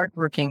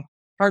 Hardworking.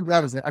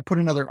 That was it. I put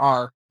another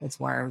R. That's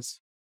why I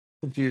was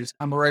confused.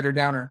 I'm a writer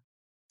downer.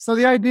 So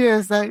the idea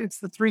is that it's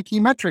the 3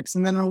 key metrics.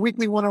 And then on a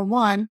weekly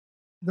one-on-one,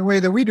 the way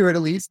that we do it,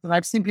 at least, and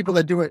I've seen people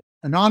that do it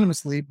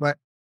anonymously, but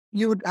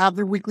you would have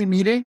their weekly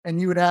meeting and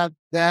you would have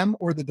them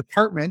or the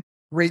department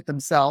rate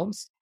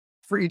themselves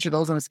for each of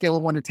those on a scale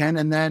of 1 to 10.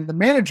 And then the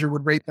manager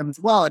would rate them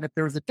as well. And if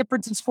there was a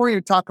difference in score, you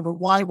talk about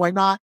why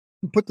not,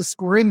 you put the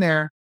score in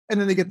there,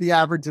 and then they get the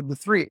average of the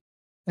 3.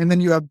 And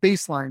then you have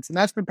baselines. And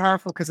that's been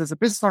powerful because as a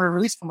business owner,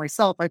 at least for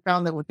myself, I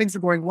found that when things are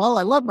going well,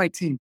 I love my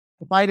team.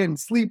 If I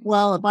didn't sleep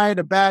well, if I had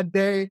a bad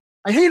day,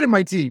 I hated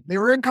my team. They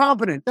were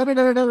incompetent.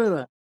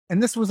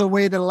 And this was a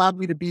way that allowed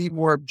me to be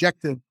more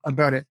objective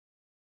about it.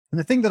 And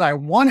the thing that I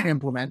want to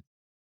implement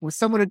was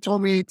someone had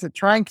told me to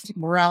try and keep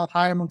morale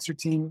high amongst your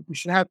team. You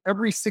should have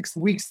every 6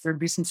 weeks, there'd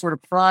be some sort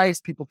of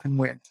prize people can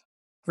win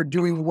for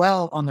doing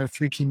well on their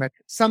 3 key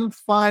metrics. Some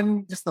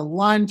fun, just a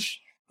lunch,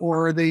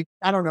 or the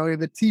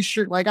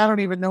t-shirt, like I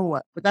don't even know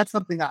what, but that's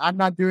something that I'm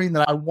not doing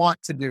that I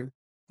want to do.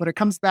 But it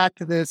comes back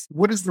to this,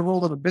 what is the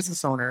role of a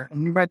business owner?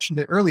 And you mentioned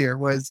it earlier,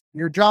 was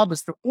your job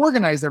is to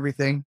organize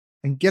everything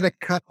and get a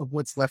cut of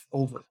what's left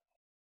over,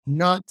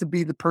 not to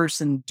be the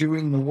person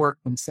doing the work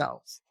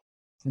themselves.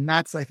 And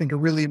that's, I think, a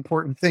really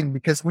important thing,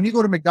 because when you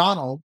go to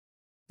McDonald's,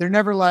 they're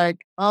never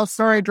like, oh,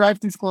 sorry,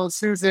 drive-thru's closed,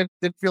 Susan,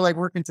 didn't feel like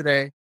working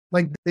today.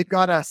 Like they've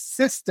got a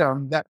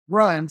system that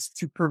runs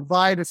to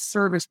provide a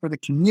service for the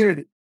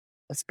community,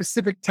 a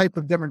specific type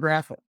of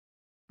demographic,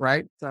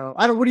 right? So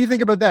what do you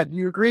think about that? Do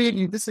you agree? Do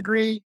you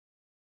disagree?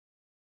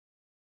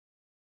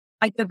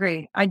 I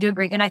do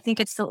agree. And I think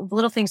it's the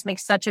little things make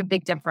such a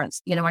big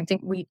difference. I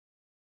think we,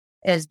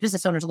 as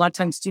business owners, a lot of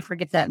times do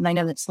forget that. And I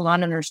know that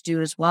salon owners do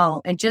as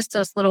well. And just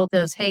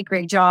those, hey,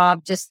 great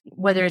job, just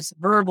whether it's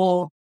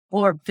verbal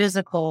or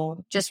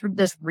physical, just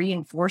this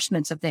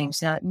reinforcements of things.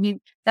 That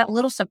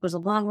little stuff goes a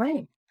long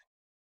way.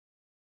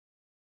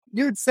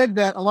 You had said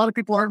that a lot of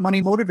people aren't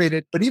money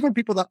motivated, but even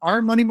people that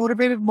are money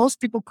motivated, most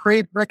people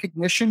crave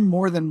recognition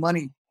more than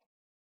money.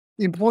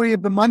 The employee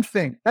of the month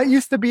thing, that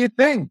used to be a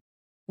thing.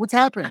 What's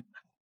happened?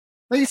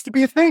 That used to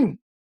be a thing.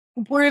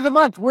 Employee of the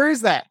month, where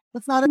is that?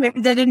 That's not Maybe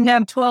they didn't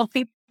have 12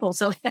 people,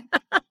 so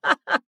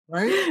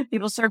right?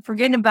 People start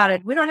forgetting about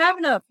it. We don't have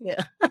enough.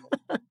 Yeah.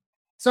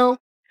 So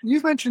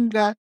you've mentioned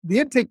that the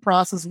intake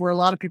process where a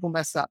lot of people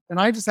mess up.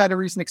 And I just had a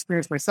recent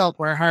experience myself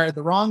where I hired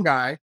the wrong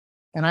guy.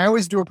 And I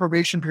always do a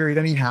probation period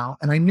anyhow.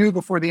 And I knew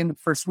before the end of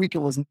the first week, it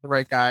wasn't the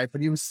right guy,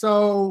 but he was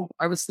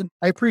I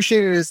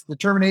appreciated his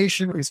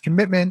determination, his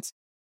commitment,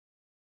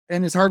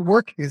 and his hard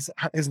work, his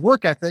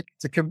work ethic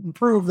to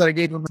prove that I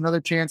gave him another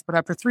chance. But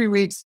after 3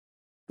 weeks,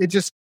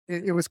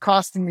 it was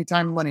costing me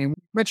time and money. And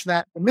we mentioned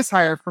that the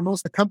mishire for most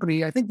of the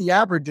company, I think the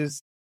average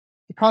is,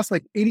 it costs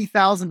like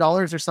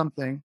 $80,000 or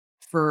something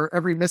for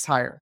every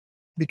mishire,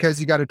 because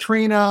you got to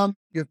train them,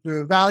 you have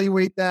to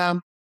evaluate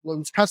them,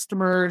 lose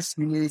customers,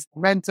 you lose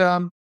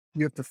momentum,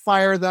 you have to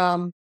fire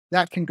them.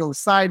 That can go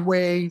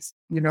sideways.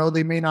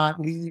 They may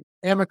not leave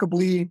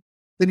amicably.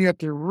 Then you have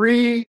to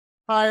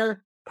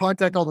rehire,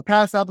 contact all the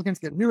past applicants,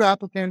 get new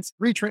applicants,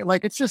 retrain.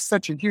 Like it's just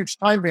such a huge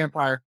time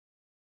vampire.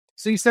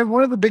 So you said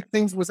one of the big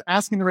things was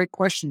asking the right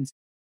questions.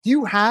 Do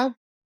you have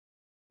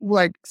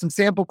like some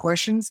sample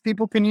questions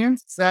people can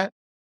use? Is that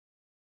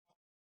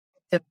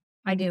Yep,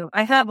 I do.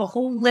 I have a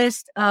whole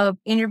list of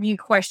interview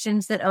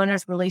questions that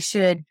owners really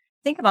should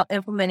think about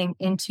implementing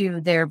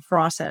into their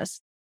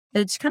process.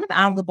 It's kind of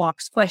out of the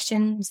box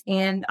questions.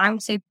 And I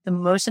would say the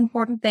most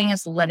important thing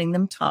is letting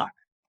them talk.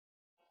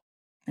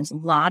 There's a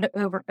lot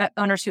of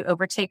owners who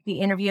overtake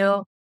the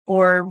interview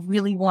or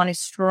really want to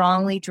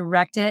strongly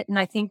direct it. And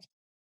I think,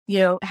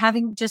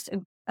 having just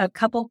a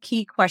couple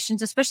key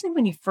questions, especially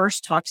when you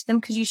first talk to them,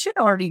 because you should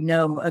already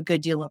know a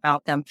good deal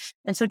about them.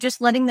 And so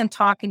just letting them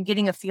talk and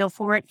getting a feel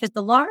for it, because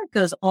the longer it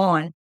goes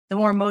on, the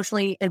more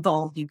emotionally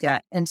involved you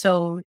get. And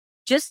so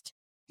just,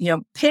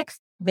 pick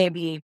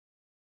maybe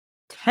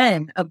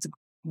 10 of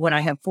what I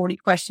have 40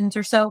 questions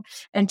or so,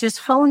 and just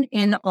hone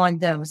in on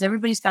those.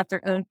 Everybody's got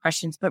their own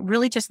questions, but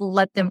really just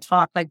let them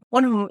talk. Like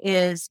one of them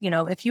is,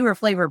 if you were a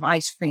flavor of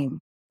ice cream,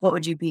 what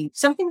would you be?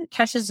 Something that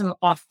catches them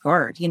off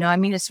guard.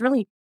 It's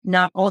really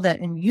not all that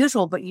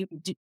unusual, but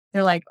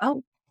they're like,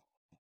 oh,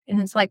 and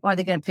it's like, are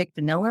they going to pick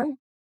vanilla,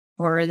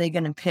 or are they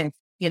going to pick,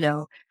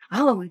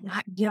 oh,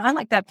 I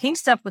like that pink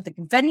stuff with the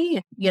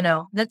confetti.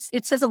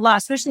 It says a lot,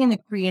 especially in the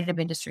creative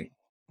industry.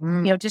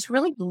 Just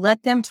really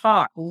let them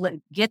talk,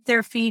 get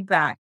their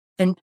feedback,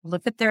 and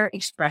look at their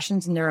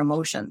expressions and their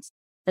emotions.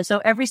 And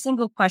so every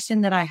single question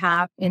that I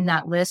have in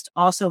that list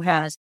also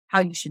has how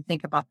you should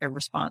think about their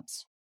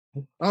response.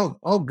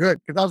 Oh,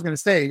 good. Because I was going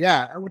to say,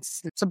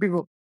 some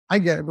people, I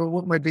get it, but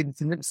what might be,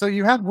 so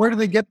where do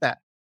they get that?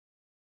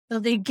 So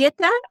they get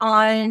that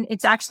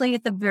it's actually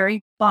at the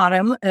very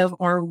bottom of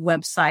our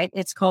website.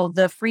 It's called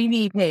the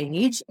freebie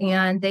page,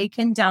 and they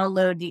can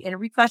download the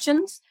interview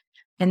questions.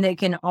 And they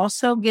can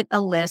also get a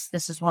list.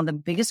 This is one of the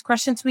biggest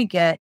questions we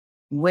get.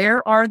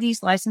 Where are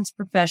these licensed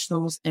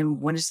professionals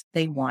and what does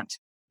they want?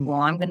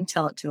 Well, I'm going to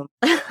tell it to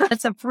them.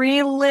 It's a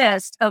free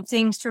list of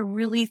things to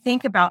really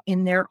think about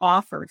in their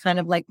offer, kind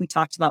of like we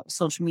talked about with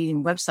social media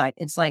and website.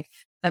 It's like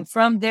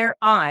from their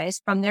eyes,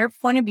 from their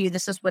point of view,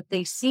 this is what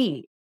they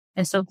see.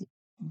 And so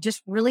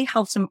just really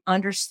helps them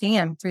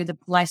understand through the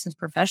licensed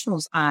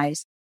professional's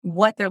eyes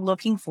what they're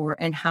looking for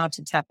and how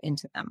to tap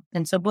into them.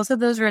 And so both of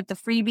those are on the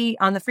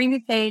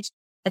freebie page.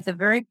 At the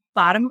very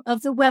bottom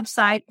of the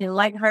website, in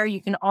Enlighten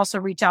you can also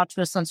reach out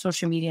to us on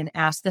social media and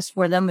ask this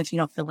for them. If you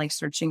don't feel like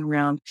searching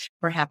around,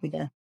 we're happy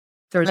to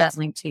throw that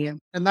link to you.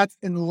 And that's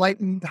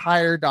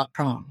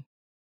enlightenedhire.com.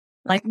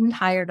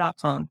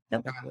 Enlightenedhire.com.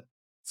 Yep. Got it.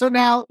 So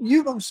now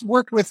you've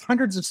worked with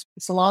hundreds of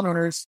salon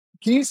owners.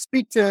 Can you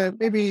speak to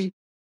maybe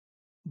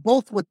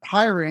both with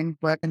hiring,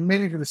 and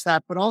managing the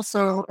staff, but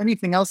also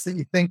anything else that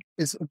you think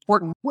is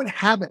important? What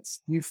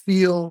habits do you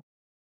feel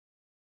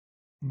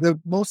the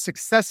most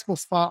successful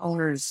spa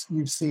owners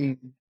you've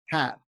seen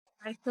have?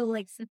 I feel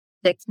like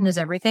system is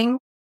everything.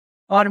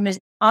 Automation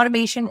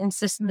and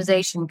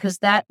systemization, because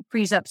that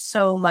frees up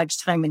so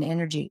much time and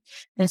energy.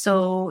 And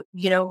so,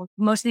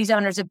 most of these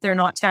owners, if they're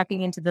not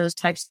tapping into those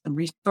types of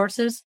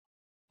resources,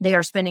 they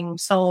are spending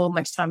so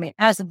much time.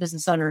 As a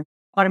business owner,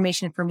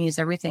 automation for me is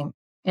everything.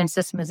 And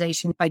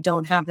systemization, if I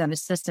don't have that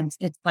assistance,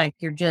 it's like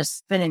you're just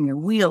spinning your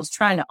wheels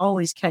trying to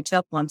always catch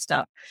up on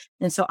stuff.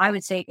 And so I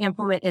would say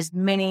implement as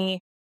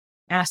many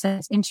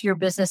assets into your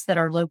business that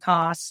are low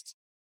cost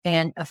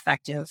and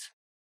effective.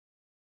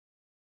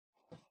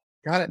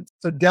 Got it.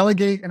 So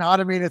delegate and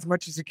automate as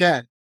much as you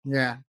can.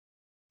 Yeah.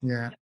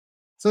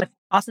 So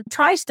also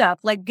try stuff,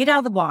 like get out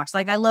of the box.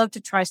 Like I love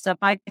to try stuff.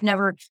 I've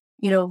never,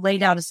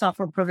 laid out a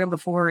software program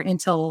before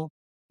until,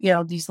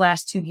 these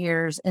last 2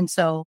 years. And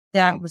so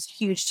that was a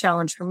huge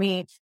challenge for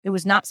me. It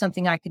was not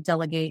something I could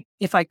delegate.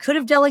 If I could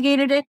have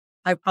delegated it,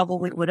 I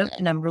probably would have.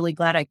 And I'm really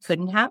glad I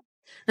couldn't have.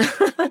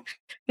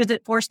 Because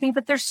it forced me.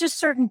 But there's just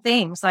certain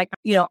things like,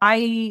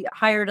 I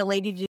hired a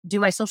lady to do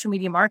my social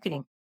media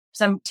marketing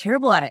because I'm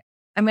terrible at it.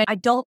 I mean, I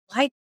don't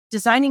like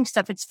designing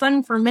stuff. It's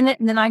fun for a minute,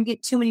 and then I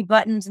get too many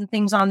buttons and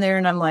things on there,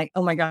 and I'm like,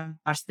 oh my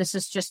gosh, this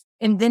is just,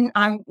 and then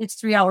it's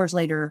 3 hours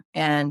later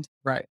and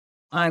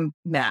I'm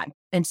mad.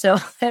 And so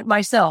at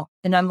myself,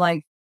 and I'm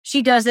like,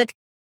 she does it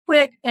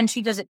quick and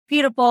she does it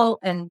beautiful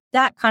and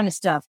that kind of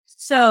stuff.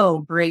 So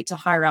great to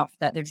hire out for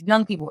that. There's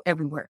young people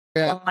everywhere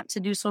that want to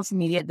do social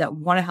media, that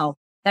want to help.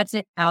 That's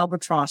an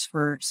albatross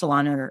for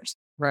salon owners.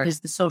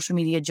 Is the social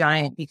media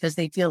giant, because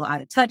they feel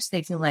out of touch.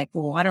 They feel like,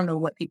 well, I don't know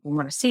what people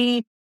want to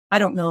see. I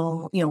don't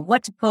know,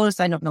 what to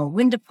post. I don't know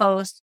when to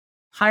post.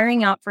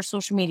 Hiring out for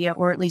social media,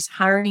 or at least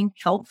hiring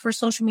help for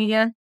social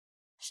media,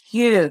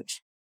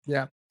 huge.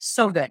 Yeah.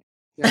 So good.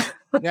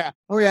 Yeah.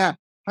 Oh yeah.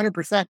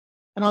 100%.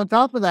 And on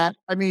top of that,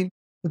 I mean,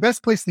 the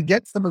best place to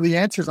get some of the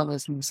answers on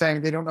this, from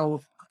saying they don't know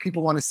what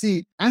people want to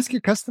see, ask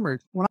your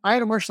customers. When I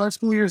had a martial arts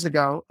school years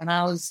ago, and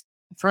I was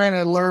trying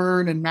to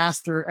learn and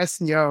master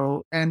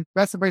SEO, and the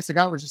best advice I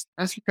got was just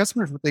ask your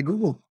customers what they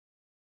Googled.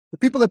 The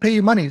people that pay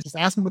you money, just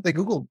ask them what they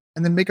Googled,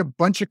 and then make a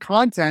bunch of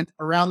content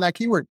around that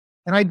keyword.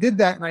 And I did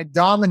that, and I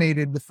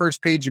dominated the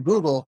first page of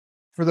Google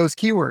for those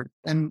keywords.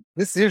 And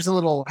here's a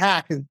little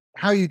hack is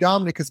how you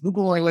dominate, because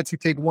Google only lets you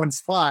take one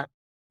spot.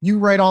 You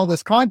write all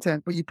this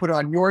content, but you put it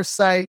on your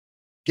site,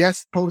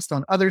 guest post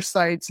on other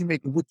sites, you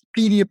make a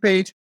Wikipedia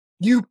page.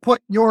 you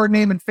put your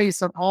name and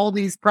face on all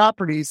these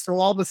properties. So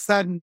all of a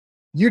sudden,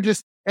 you're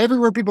just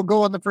everywhere people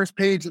go on the first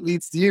page, it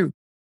leads to you.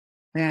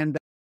 And,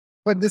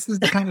 but this is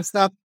the kind of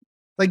stuff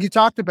like you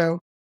talked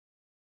about,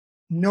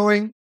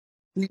 knowing,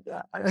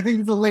 I think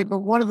it's a late, but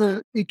one of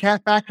the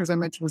cat factors I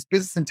mentioned was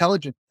business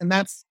intelligence. And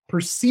that's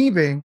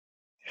perceiving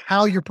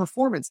how your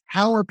performance,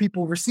 how are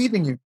people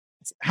receiving you?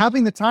 It's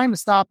having the time to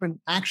stop and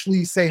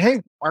actually say,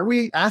 hey, are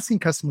we asking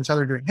customers how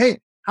they're doing? Hey,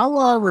 how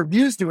are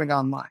reviews doing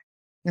online?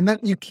 And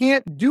that you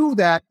can't do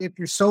that if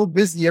you're so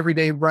busy every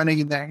day running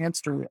in that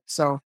hamster wheel.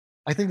 So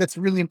I think that's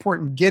really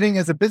important. Getting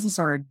as a business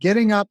owner,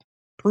 getting up,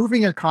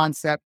 proving your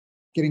concept,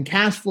 getting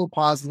cash flow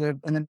positive,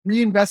 and then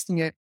reinvesting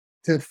it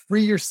to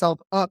free yourself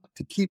up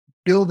to keep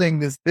building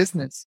this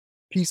business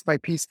piece by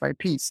piece by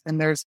piece. And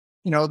there's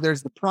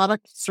the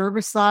product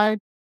service side,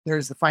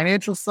 there's the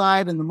financial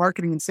side, and the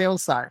marketing and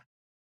sales side.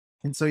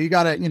 And so you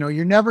gotta,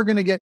 you're never going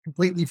to get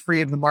completely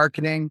free of the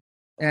marketing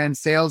and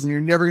sales, and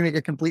you're never going to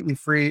get completely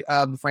free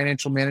of the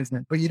financial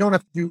management, but you don't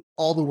have to do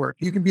all the work.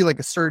 You can be like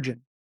a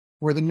surgeon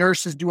where the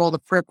nurses do all the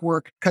prep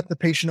work, cut the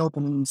patient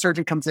open, and the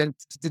surgeon comes in,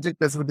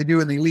 that's what they do,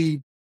 and they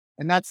leave.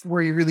 And that's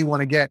where you really want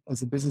to get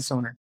as a business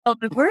owner. Oh,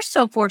 but we're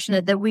so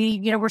fortunate that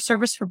we're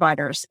service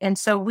providers. And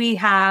so we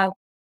have,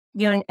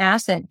 an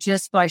asset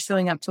just by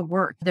showing up to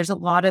work. There's a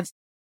lot of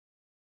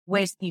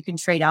ways that you can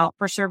trade out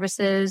for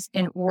services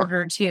in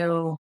order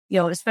to,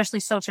 especially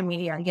social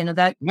media,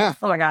 oh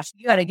my gosh,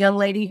 you got a young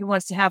lady who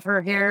wants to have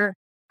her hair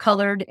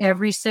colored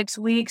every 6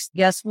 weeks.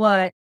 Guess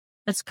what?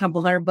 That's a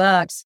couple $100.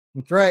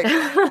 That's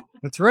right.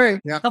 That's right.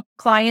 Yeah.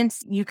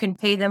 Clients, you can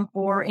pay them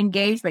for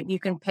engagement. You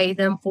can pay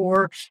them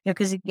for,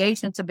 because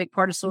engagement's a big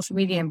part of social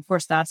media. And of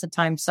course, that's a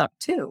time suck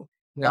too.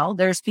 Yeah.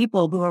 There's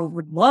people who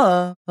would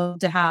love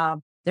to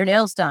have their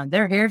nails done,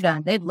 their hair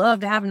done. They'd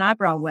love to have an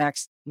eyebrow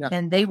wax,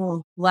 and they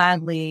will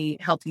gladly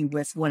help you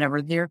with whatever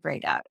they're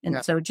great at.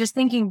 And so just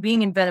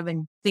being inventive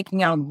and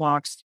thinking out of the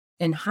box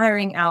and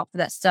hiring out for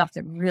that stuff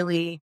that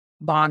really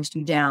bogs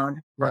you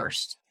down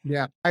first.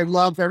 Yeah. I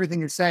love everything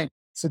you're saying.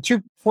 So 2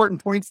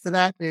 important points to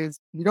that is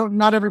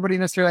not everybody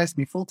necessarily has to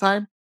be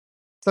full-time.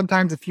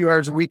 Sometimes a few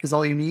hours a week is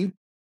all you need,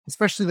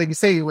 especially like you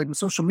say, like with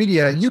social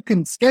media, you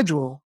can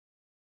schedule.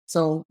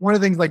 So one of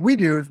the things like we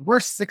do is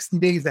we're 60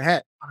 days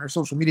ahead on our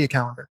social media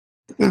calendar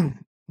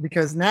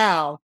because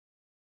now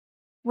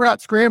we're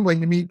not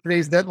scrambling to meet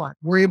today's deadline.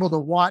 We're able to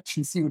watch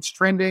and see what's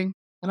trending.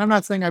 And I'm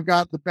not saying I've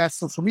got the best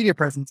social media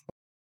presence, but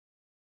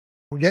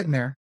we're getting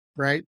there,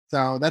 right?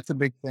 So that's a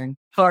big thing.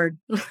 Hard.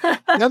 The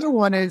other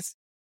one is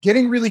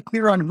getting really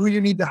clear on who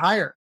you need to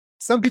hire.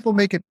 Some people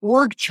make an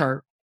org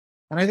chart,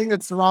 and I think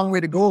that's the wrong way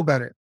to go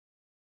about it.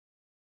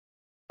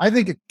 I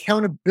think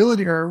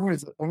accountability,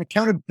 an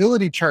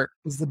accountability chart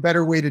is the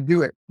better way to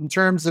do it in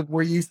terms of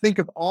where you think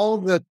of all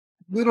the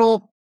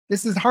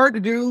this is hard to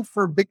do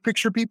for big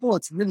picture people.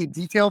 It's really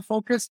detail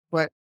focused,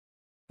 but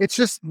it's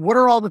just, what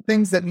are all the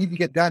things that need to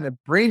get done? A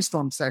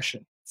brainstorm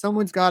session.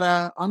 Someone's got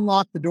to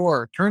unlock the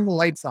door, turn the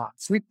lights on,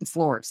 sweep the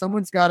floor.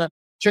 Someone's got to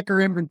check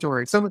your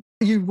inventory. So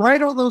you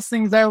write all those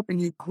things out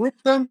and you group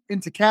them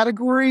into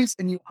categories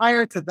and you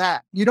hire to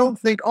that. You don't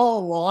think,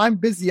 oh, well, I'm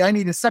busy, I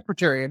need a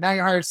secretary. And now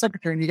you hire a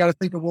secretary and you got to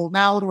think of, well,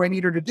 now what do I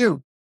need her to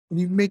do? And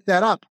you make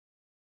that up.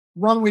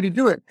 Wrong way to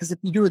do it. Because if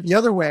you do it the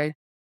other way,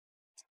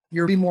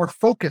 you'll be more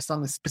focused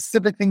on the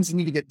specific things you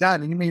need to get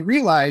done. And you may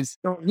realize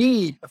you don't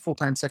need a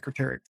full-time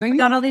secretary. We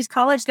got all these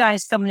college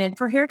guys coming in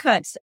for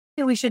haircuts.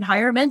 We should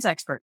hire a men's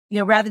expert,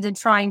 rather than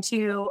trying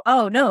to,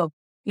 no,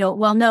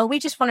 we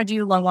just want to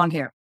do long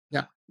hair.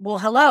 Yeah. Well,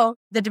 hello.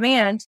 The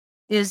demand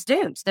is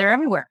dudes. They're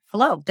everywhere.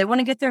 Hello. They want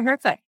to get their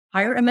haircut.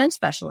 Hire a men's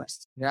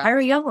specialist. Yeah. Hire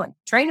a young one.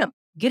 Train them.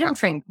 Get them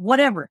trained.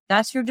 Whatever.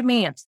 That's your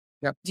demands.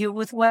 Yep. Deal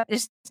with what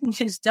is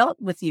dealt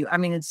with you. I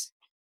mean,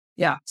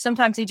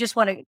 sometimes you just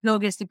want to go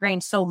against the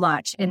grain so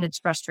much, and it's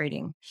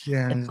frustrating.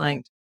 Yeah. It's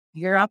like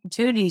your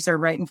opportunities are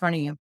right in front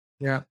of you.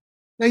 Yeah.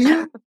 Now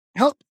you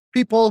help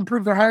people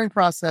improve their hiring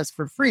process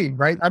for free,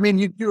 right? I mean,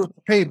 you do it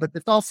for pay, but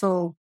it's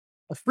also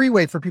a free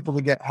way for people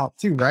to get help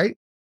too, right?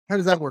 How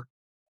does that work?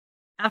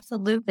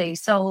 Absolutely.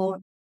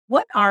 So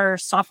what our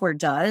software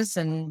does,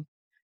 and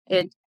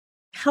it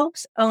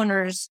helps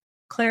owners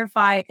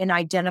clarify and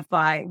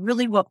identify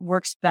really what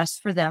works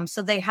best for them.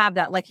 So they have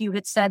that, like you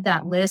had said,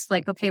 that list,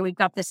 like, okay, we've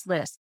got this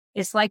list.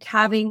 It's like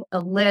having a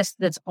list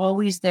that's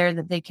always there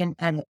that they can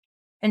edit.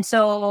 And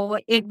so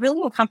it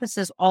really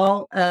encompasses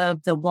all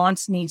of the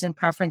wants, needs, and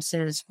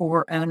preferences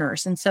for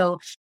owners. And so,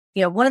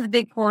 one of the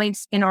big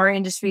points in our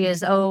industry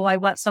is, I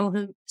want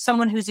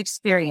someone who's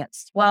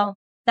experienced. Well,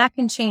 that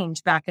can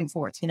change back and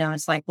forth.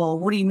 It's like, well,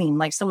 what do you mean?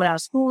 Like someone out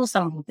of school,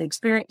 someone with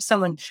experience,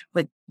 someone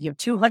with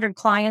 200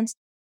 clients.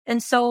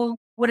 And so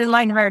what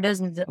Enlighten Hire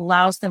does is it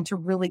allows them to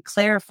really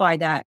clarify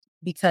that,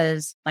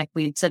 because like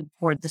we had said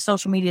before, the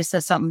social media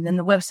says something, then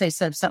the website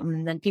says something,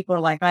 and then people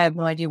are like, I have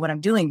no idea what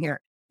I'm doing here.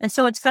 And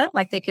so it's kind of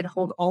like they could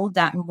hold all of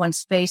that in one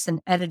space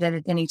and edit it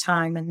at any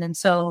time. And then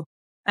so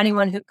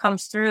anyone who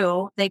comes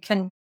through, they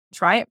can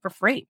try it for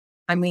free.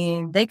 I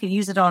mean, they could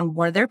use it on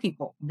one of their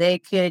people. They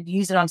could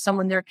use it on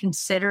someone they're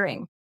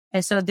considering.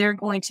 And so they're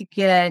going to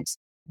get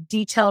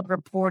detailed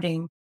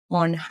reporting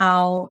on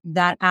how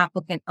that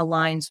applicant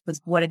aligns with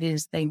what it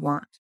is they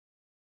want.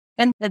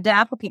 And the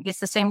applicant gets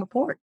the same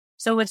report.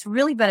 So it's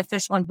really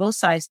beneficial on both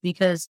sides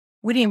because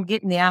we didn't even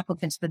get in the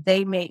applicants, but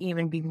they may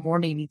even be more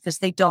needy because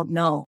they don't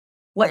know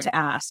what to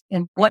ask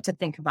and what to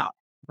think about.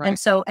 Right. And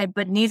so,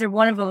 but neither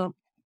one of them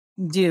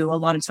do a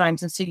lot of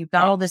times. And so you've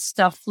got all this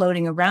stuff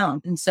floating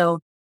around. And so,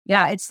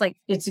 yeah,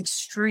 it's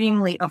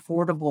extremely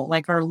affordable.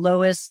 Like our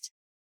lowest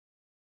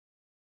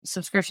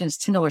subscription is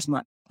 $10 a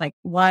month. Like,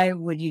 why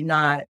would you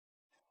not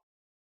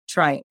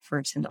try it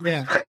for $10?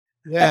 Yeah.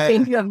 Yeah. I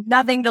think you have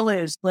nothing to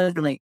lose,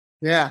 literally.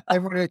 Yeah.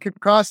 It could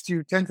cost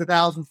you tens of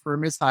thousands for a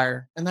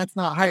mishire. And that's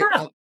not high.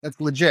 Yeah. That's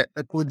legit.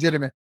 That's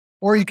legitimate.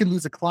 Or you can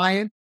lose a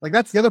client. Like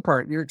that's the other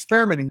part. You're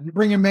experimenting. You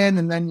bring him in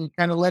and then you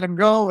kind of let him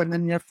go. And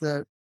then you have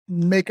to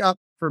make up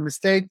for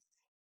mistakes.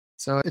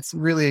 So it's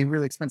really,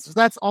 really expensive. So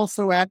that's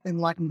also at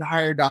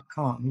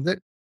enlightenedhire.com. Is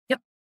it?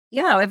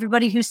 Yeah,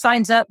 everybody who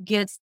signs up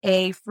gets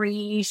a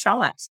free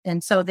shot.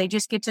 And so they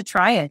just get to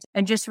try it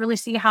and just really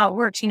see how it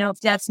works. If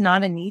that's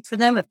not a need for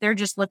them, if they're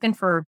just looking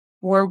for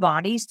more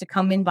bodies to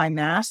come in by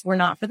mass, we're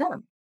not for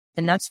them.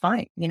 Then that's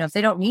fine. If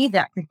they don't need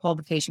that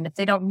pre-qualification, if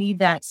they don't need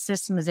that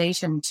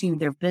systemization to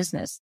their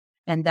business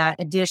and that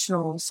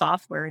additional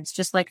software, it's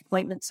just like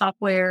appointment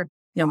software.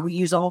 We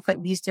use all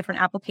of these different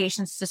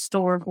applications to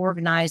store,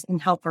 organize, and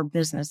help our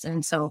business.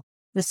 And so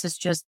this is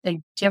just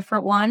a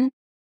different one,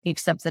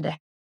 except that it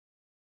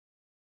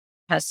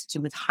has to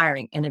do with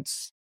hiring, and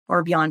it's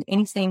far beyond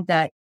anything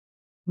that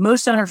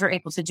most owners are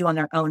able to do on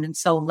their own. And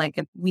so like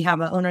if we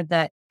have an owner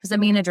that is a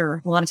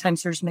manager, a lot of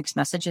times there's mixed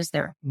messages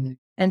there. Mm-hmm.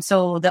 And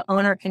so the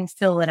owner can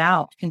fill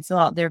out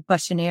their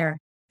questionnaire.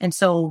 And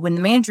so when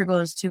the manager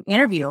goes to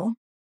interview,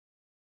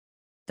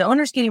 the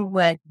owner's getting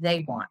what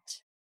they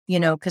want,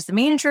 because the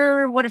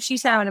manager, what if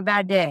she's having a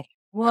bad day?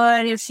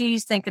 What if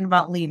she's thinking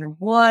about leaving?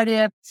 What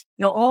if,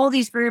 all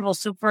these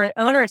variables. So for an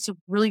owner, it's a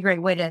really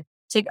great way to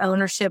take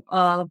ownership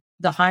of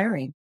the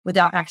hiring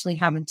without actually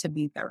having to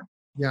be there.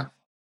 Yeah.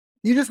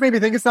 You just made me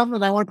think of something,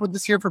 and I want to put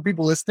this here for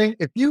people listening.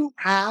 If you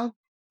have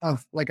a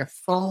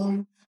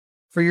phone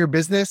for your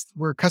business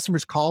where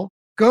customers call,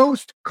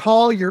 ghost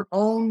call your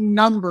own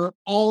number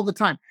all the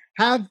time.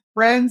 Have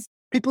friends,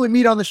 people you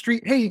meet on the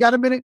street. Hey, you got a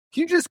minute?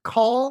 Can you just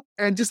call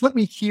and just let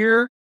me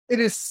hear? It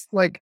is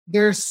like,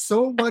 there's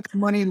so much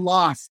money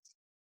lost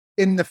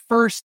in the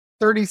first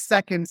 30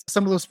 seconds,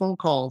 some of those phone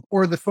calls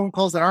or the phone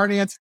calls that aren't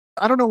answered.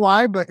 I don't know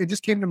why, but it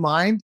just came to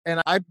mind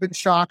and I've been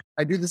shocked.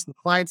 I do this with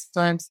clients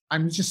sometimes.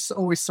 I'm just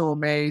always so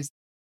amazed.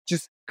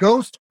 Just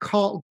ghost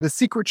call the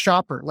secret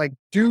shopper. Like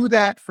do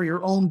that for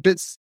your own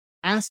bits.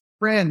 Ask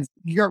friends.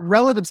 You got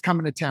relatives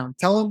coming to town.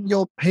 Tell them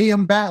you'll pay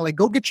them back. Like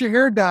go get your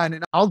hair done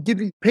and I'll give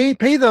you, pay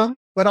them,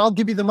 but I'll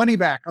give you the money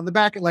back on the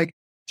back. Like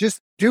just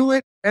do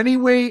it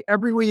anyway,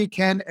 every way you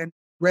can and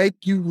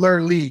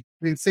regularly.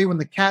 They say when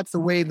the cat's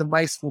away, the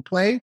mice will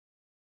play.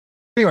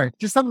 Anyway,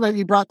 just something that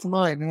you brought to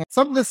mind. And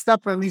some of this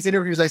stuff in these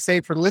interviews I say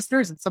for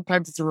listeners, and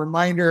sometimes it's a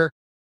reminder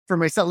for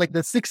myself, like the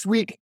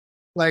 6-week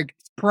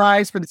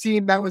prize for the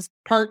team. That was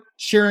part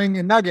sharing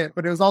a nugget,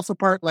 but it was also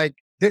part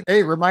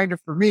hey, reminder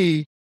for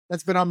me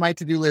that's been on my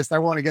to-do list. I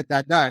want to get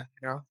that done,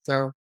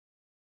 So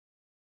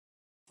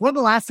one of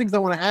the last things I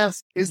want to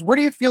ask is where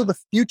do you feel the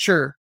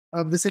future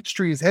of this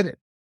industry is headed?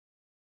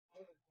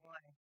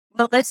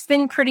 Well, that's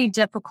been pretty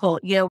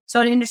difficult. So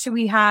in the industry,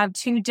 we have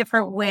two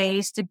different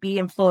ways to be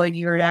employed.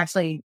 You're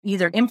actually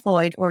either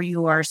employed or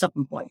you are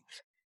self-employed.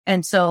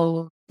 And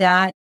so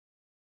that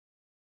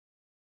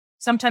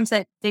sometimes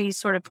that they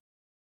sort of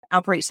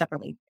operate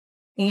separately.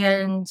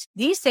 And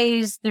these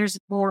days there's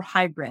more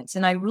hybrids.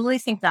 And I really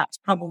think that's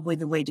probably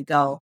the way to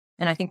go.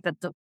 And I think that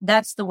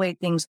that's the way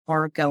things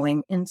are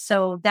going. And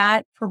so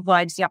that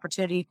provides the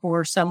opportunity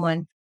for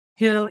someone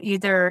who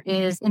either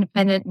is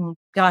independent and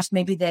gosh,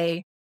 maybe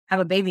they have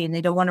a baby and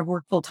they don't want to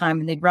work full time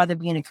and they'd rather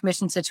be in a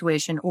commission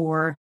situation,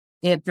 or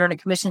if they're in a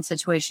commission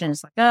situation,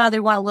 it's like, they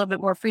want a little bit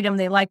more freedom.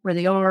 They like where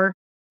they are,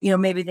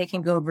 maybe they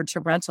can go over to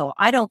rental.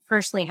 I don't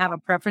personally have a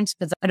preference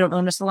because I don't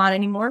own a salon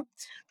anymore,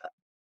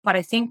 but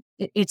I think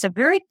it's a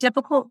very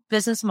difficult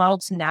business model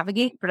to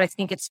navigate, but I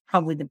think it's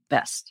probably the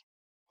best.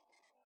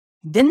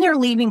 Then they're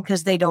leaving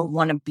because they don't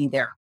want to be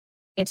there.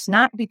 It's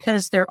not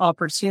because their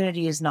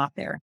opportunity is not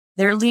there.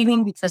 They're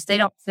leaving because they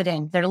don't fit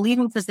in. They're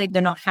leaving because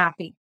they're not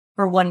happy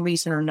for one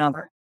reason or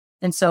another.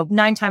 And so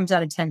 9 times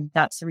out of 10,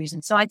 that's the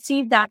reason. So I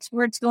see that's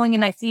where it's going.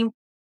 And I think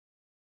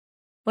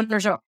when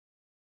there's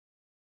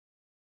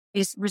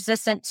is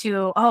resistant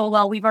to,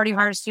 we've already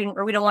hired a student,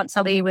 or we don't want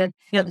somebody with,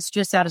 that's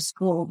just out of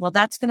school. Well,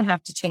 that's going to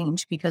have to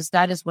change because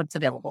that is what's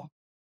available.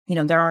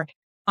 There are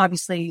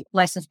obviously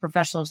licensed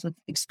professionals with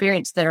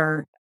experience that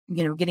are,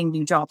 getting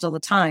new jobs all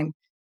the time,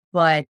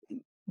 but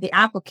the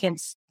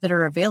applicants that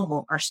are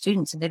available are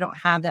students and they don't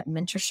have that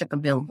mentorship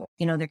available.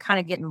 They're kind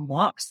of getting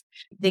lost.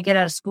 They get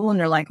out of school and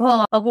they're like,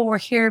 we're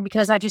here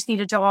because I just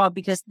need a job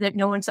because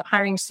no one's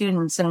hiring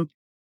students. And,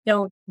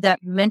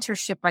 that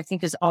mentorship, I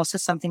think, is also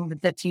something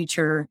that the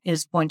future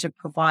is going to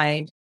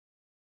provide.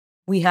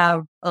 We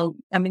have, the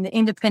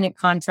independent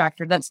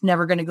contractor, that's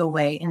never going to go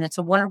away. And it's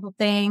a wonderful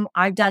thing.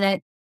 I've done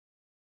it.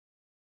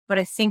 but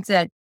I think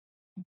that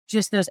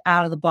just those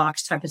out of the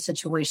box type of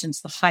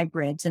situations, the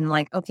hybrids, and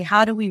like, okay,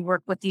 how do we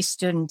work with these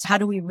students? How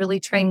do we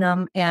really train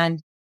them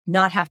and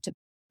not have to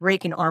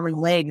break an arm and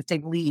leg if they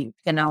leave?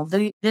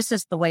 This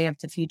is the way of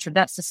the future.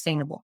 That's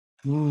sustainable.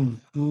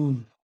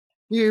 You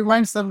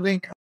remind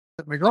something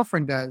that my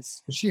girlfriend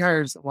does. She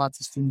hires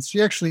lots of students.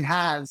 She actually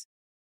has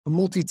a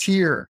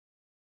multi-tier.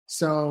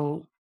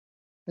 So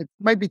it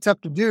might be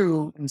tough to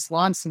do in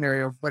salon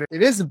scenario, but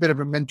it is a bit of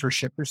a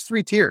mentorship. There's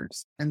 3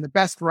 tiers and the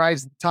best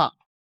rise at the top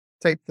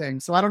type thing.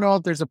 So I don't know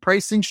if there's a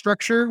pricing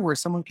structure where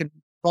someone can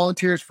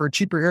volunteers for a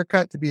cheaper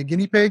haircut to be a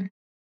guinea pig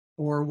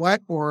or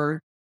what,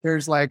 or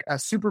there's like a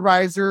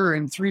supervisor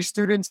and 3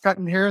 students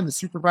cutting hair and the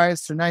supervisor.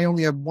 So now you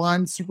only have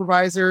 1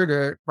 supervisor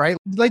to, right?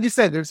 Like you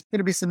said, there's going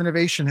to be some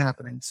innovation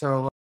happening.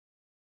 So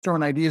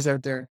throwing ideas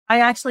out there. I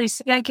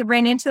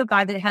ran into a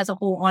guy that has a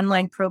whole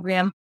online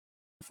program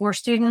for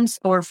students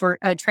or for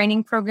a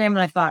training program.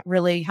 And I thought,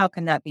 really, how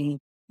can that be?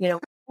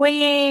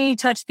 We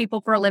touch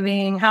people for a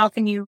living. How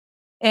can you?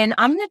 And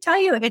I'm going to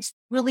tell you, it's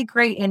really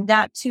great. And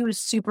that too is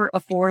super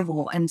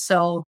affordable. And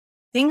so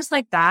things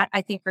like that,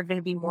 I think are going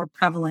to be more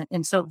prevalent.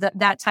 And so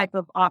that type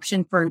of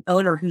option for an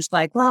owner who's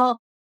like, well,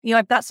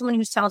 I've got someone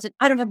who's talented.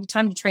 I don't have the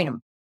time to train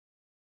them.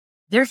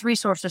 There's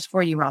resources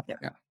for you out there.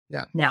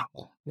 Yeah. Now.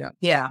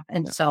 Yeah.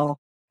 And so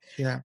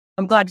yeah,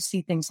 I'm glad to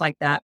see things like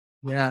that.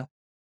 Yeah.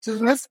 So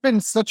that's been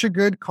such a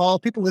good call.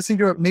 People listening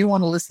to it may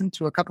want to listen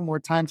to a couple more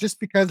times just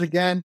because,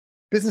 again,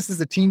 business is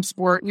a team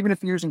sport. Even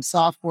if you're using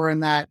software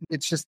and that,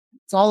 it's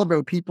all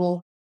about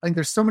people. I think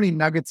there's so many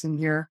nuggets in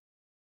here.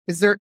 Is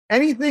there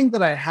anything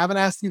that I haven't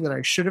asked you that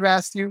I should have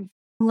asked you?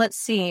 Let's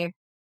see.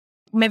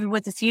 Maybe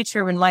what the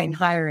future of Enlighten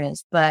Hire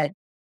is, but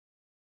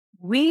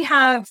we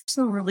have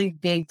some really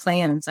big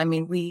plans. I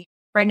mean,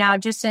 right now,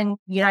 just in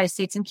the United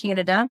States and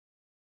Canada,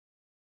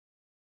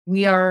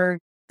 we are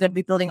going to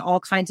be building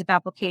all kinds of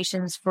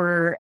applications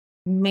for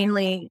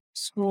mainly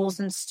schools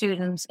and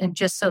students, and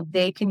just so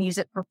they can use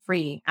it for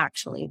free,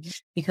 actually,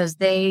 because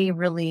they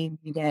really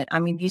need it. I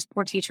mean, these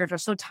poor teachers are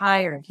so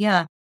tired.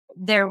 Yeah.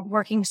 They're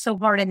working so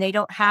hard and they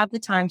don't have the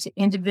time to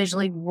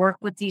individually work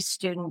with these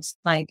students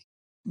like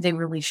they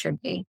really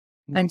should be.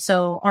 And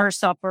so our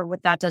software,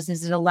 what that does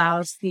is it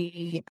allows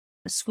the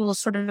school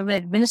sort of an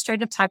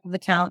administrative type of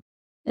account.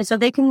 And so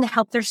they can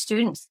help their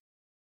students.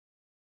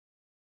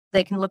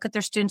 They can look at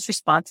their students'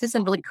 responses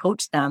and really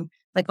coach them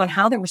like on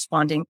how they're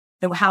responding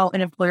and how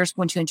an employer is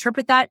going to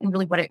interpret that and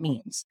really what it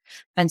means.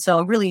 And so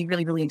I'm really,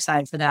 really, really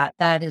excited for that.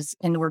 That is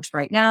in the works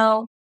right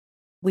now.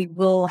 We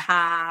will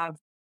have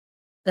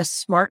the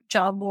smart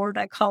job board,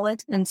 I call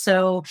it. And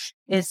so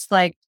it's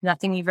like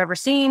nothing you've ever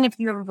seen. If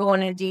you ever go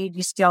on Indeed,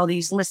 you see all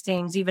these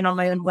listings, even on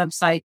my own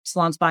website,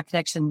 Salon Spa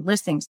Connection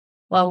listings.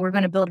 Well, we're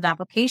going to build an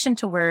application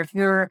to where if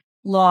you're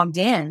logged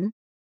in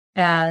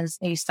as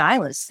a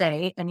stylist,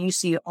 say, and you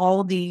see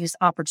all these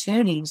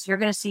opportunities, you're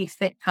going to see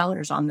fit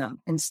colors on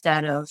them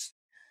instead of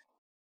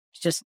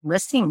just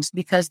listings,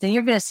 because then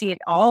you're going to see it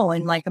all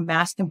in like a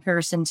mass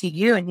comparison to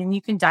you. And then you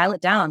can dial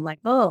it down like,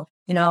 well,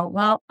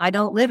 I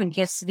don't live in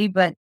Kansas City,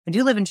 but I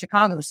do live in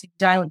Chicago. So you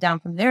dial it down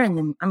from there. And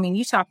then, I mean,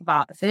 you talk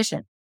about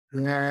efficient.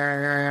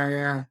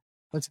 Yeah.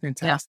 That's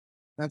fantastic.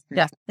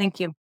 Yeah. Thank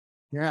you.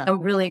 Yeah. I'm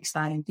really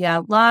excited. Yeah.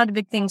 A lot of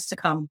big things to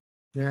come.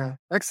 Yeah.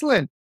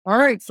 Excellent. All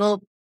right.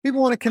 So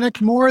people want to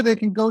connect more, they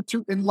can go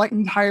to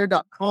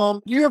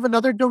enlightenedhire.com. Do you have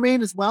another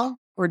domain as well,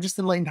 or just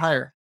Enlightened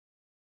Hire?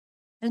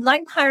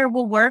 Enlightened Hire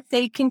will work.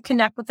 They can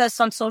connect with us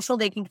on social.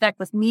 They can connect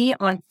with me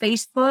on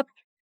Facebook.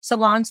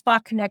 Salon Spa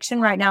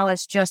Connection right now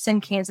is just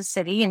in Kansas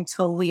City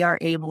until we are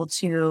able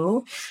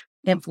to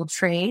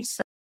infiltrate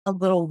a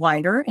little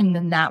wider. And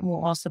then that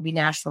will also be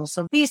national.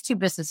 So these 2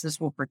 businesses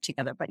will work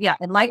together. But yeah,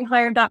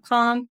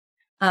 enlightenedhire.com.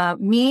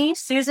 Me,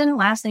 Susan,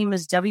 last name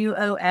is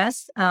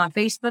WOS.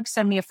 Facebook,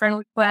 send me a friend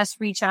request,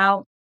 reach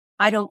out.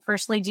 I don't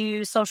personally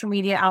do social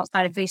media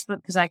outside of Facebook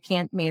because I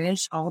can't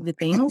manage all the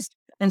things.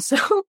 And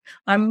so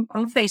I'm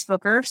a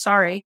Facebooker,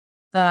 sorry.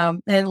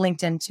 And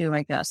LinkedIn too,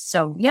 I guess.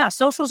 So yeah,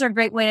 socials are a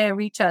great way to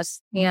reach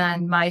us.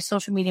 And my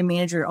social media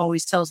manager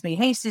always tells me,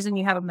 hey, Susan,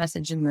 you have a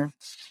message in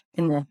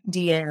the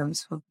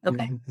DMs.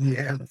 Okay.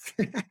 Yeah.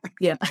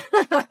 Yeah.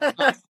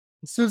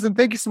 Susan,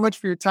 thank you so much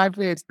for your time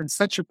today. It's been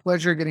such a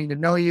pleasure getting to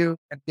know you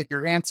and get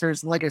your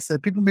answers. And like I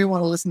said, people may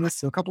want to listen to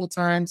this a couple of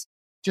times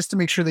just to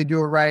make sure they do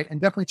it right, and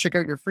definitely check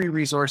out your free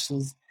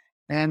resources.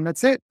 And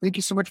that's it. Thank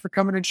you so much for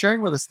coming and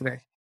sharing with us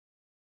today.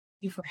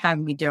 Thank you for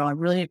having me, Daryl. I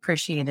really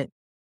appreciate it.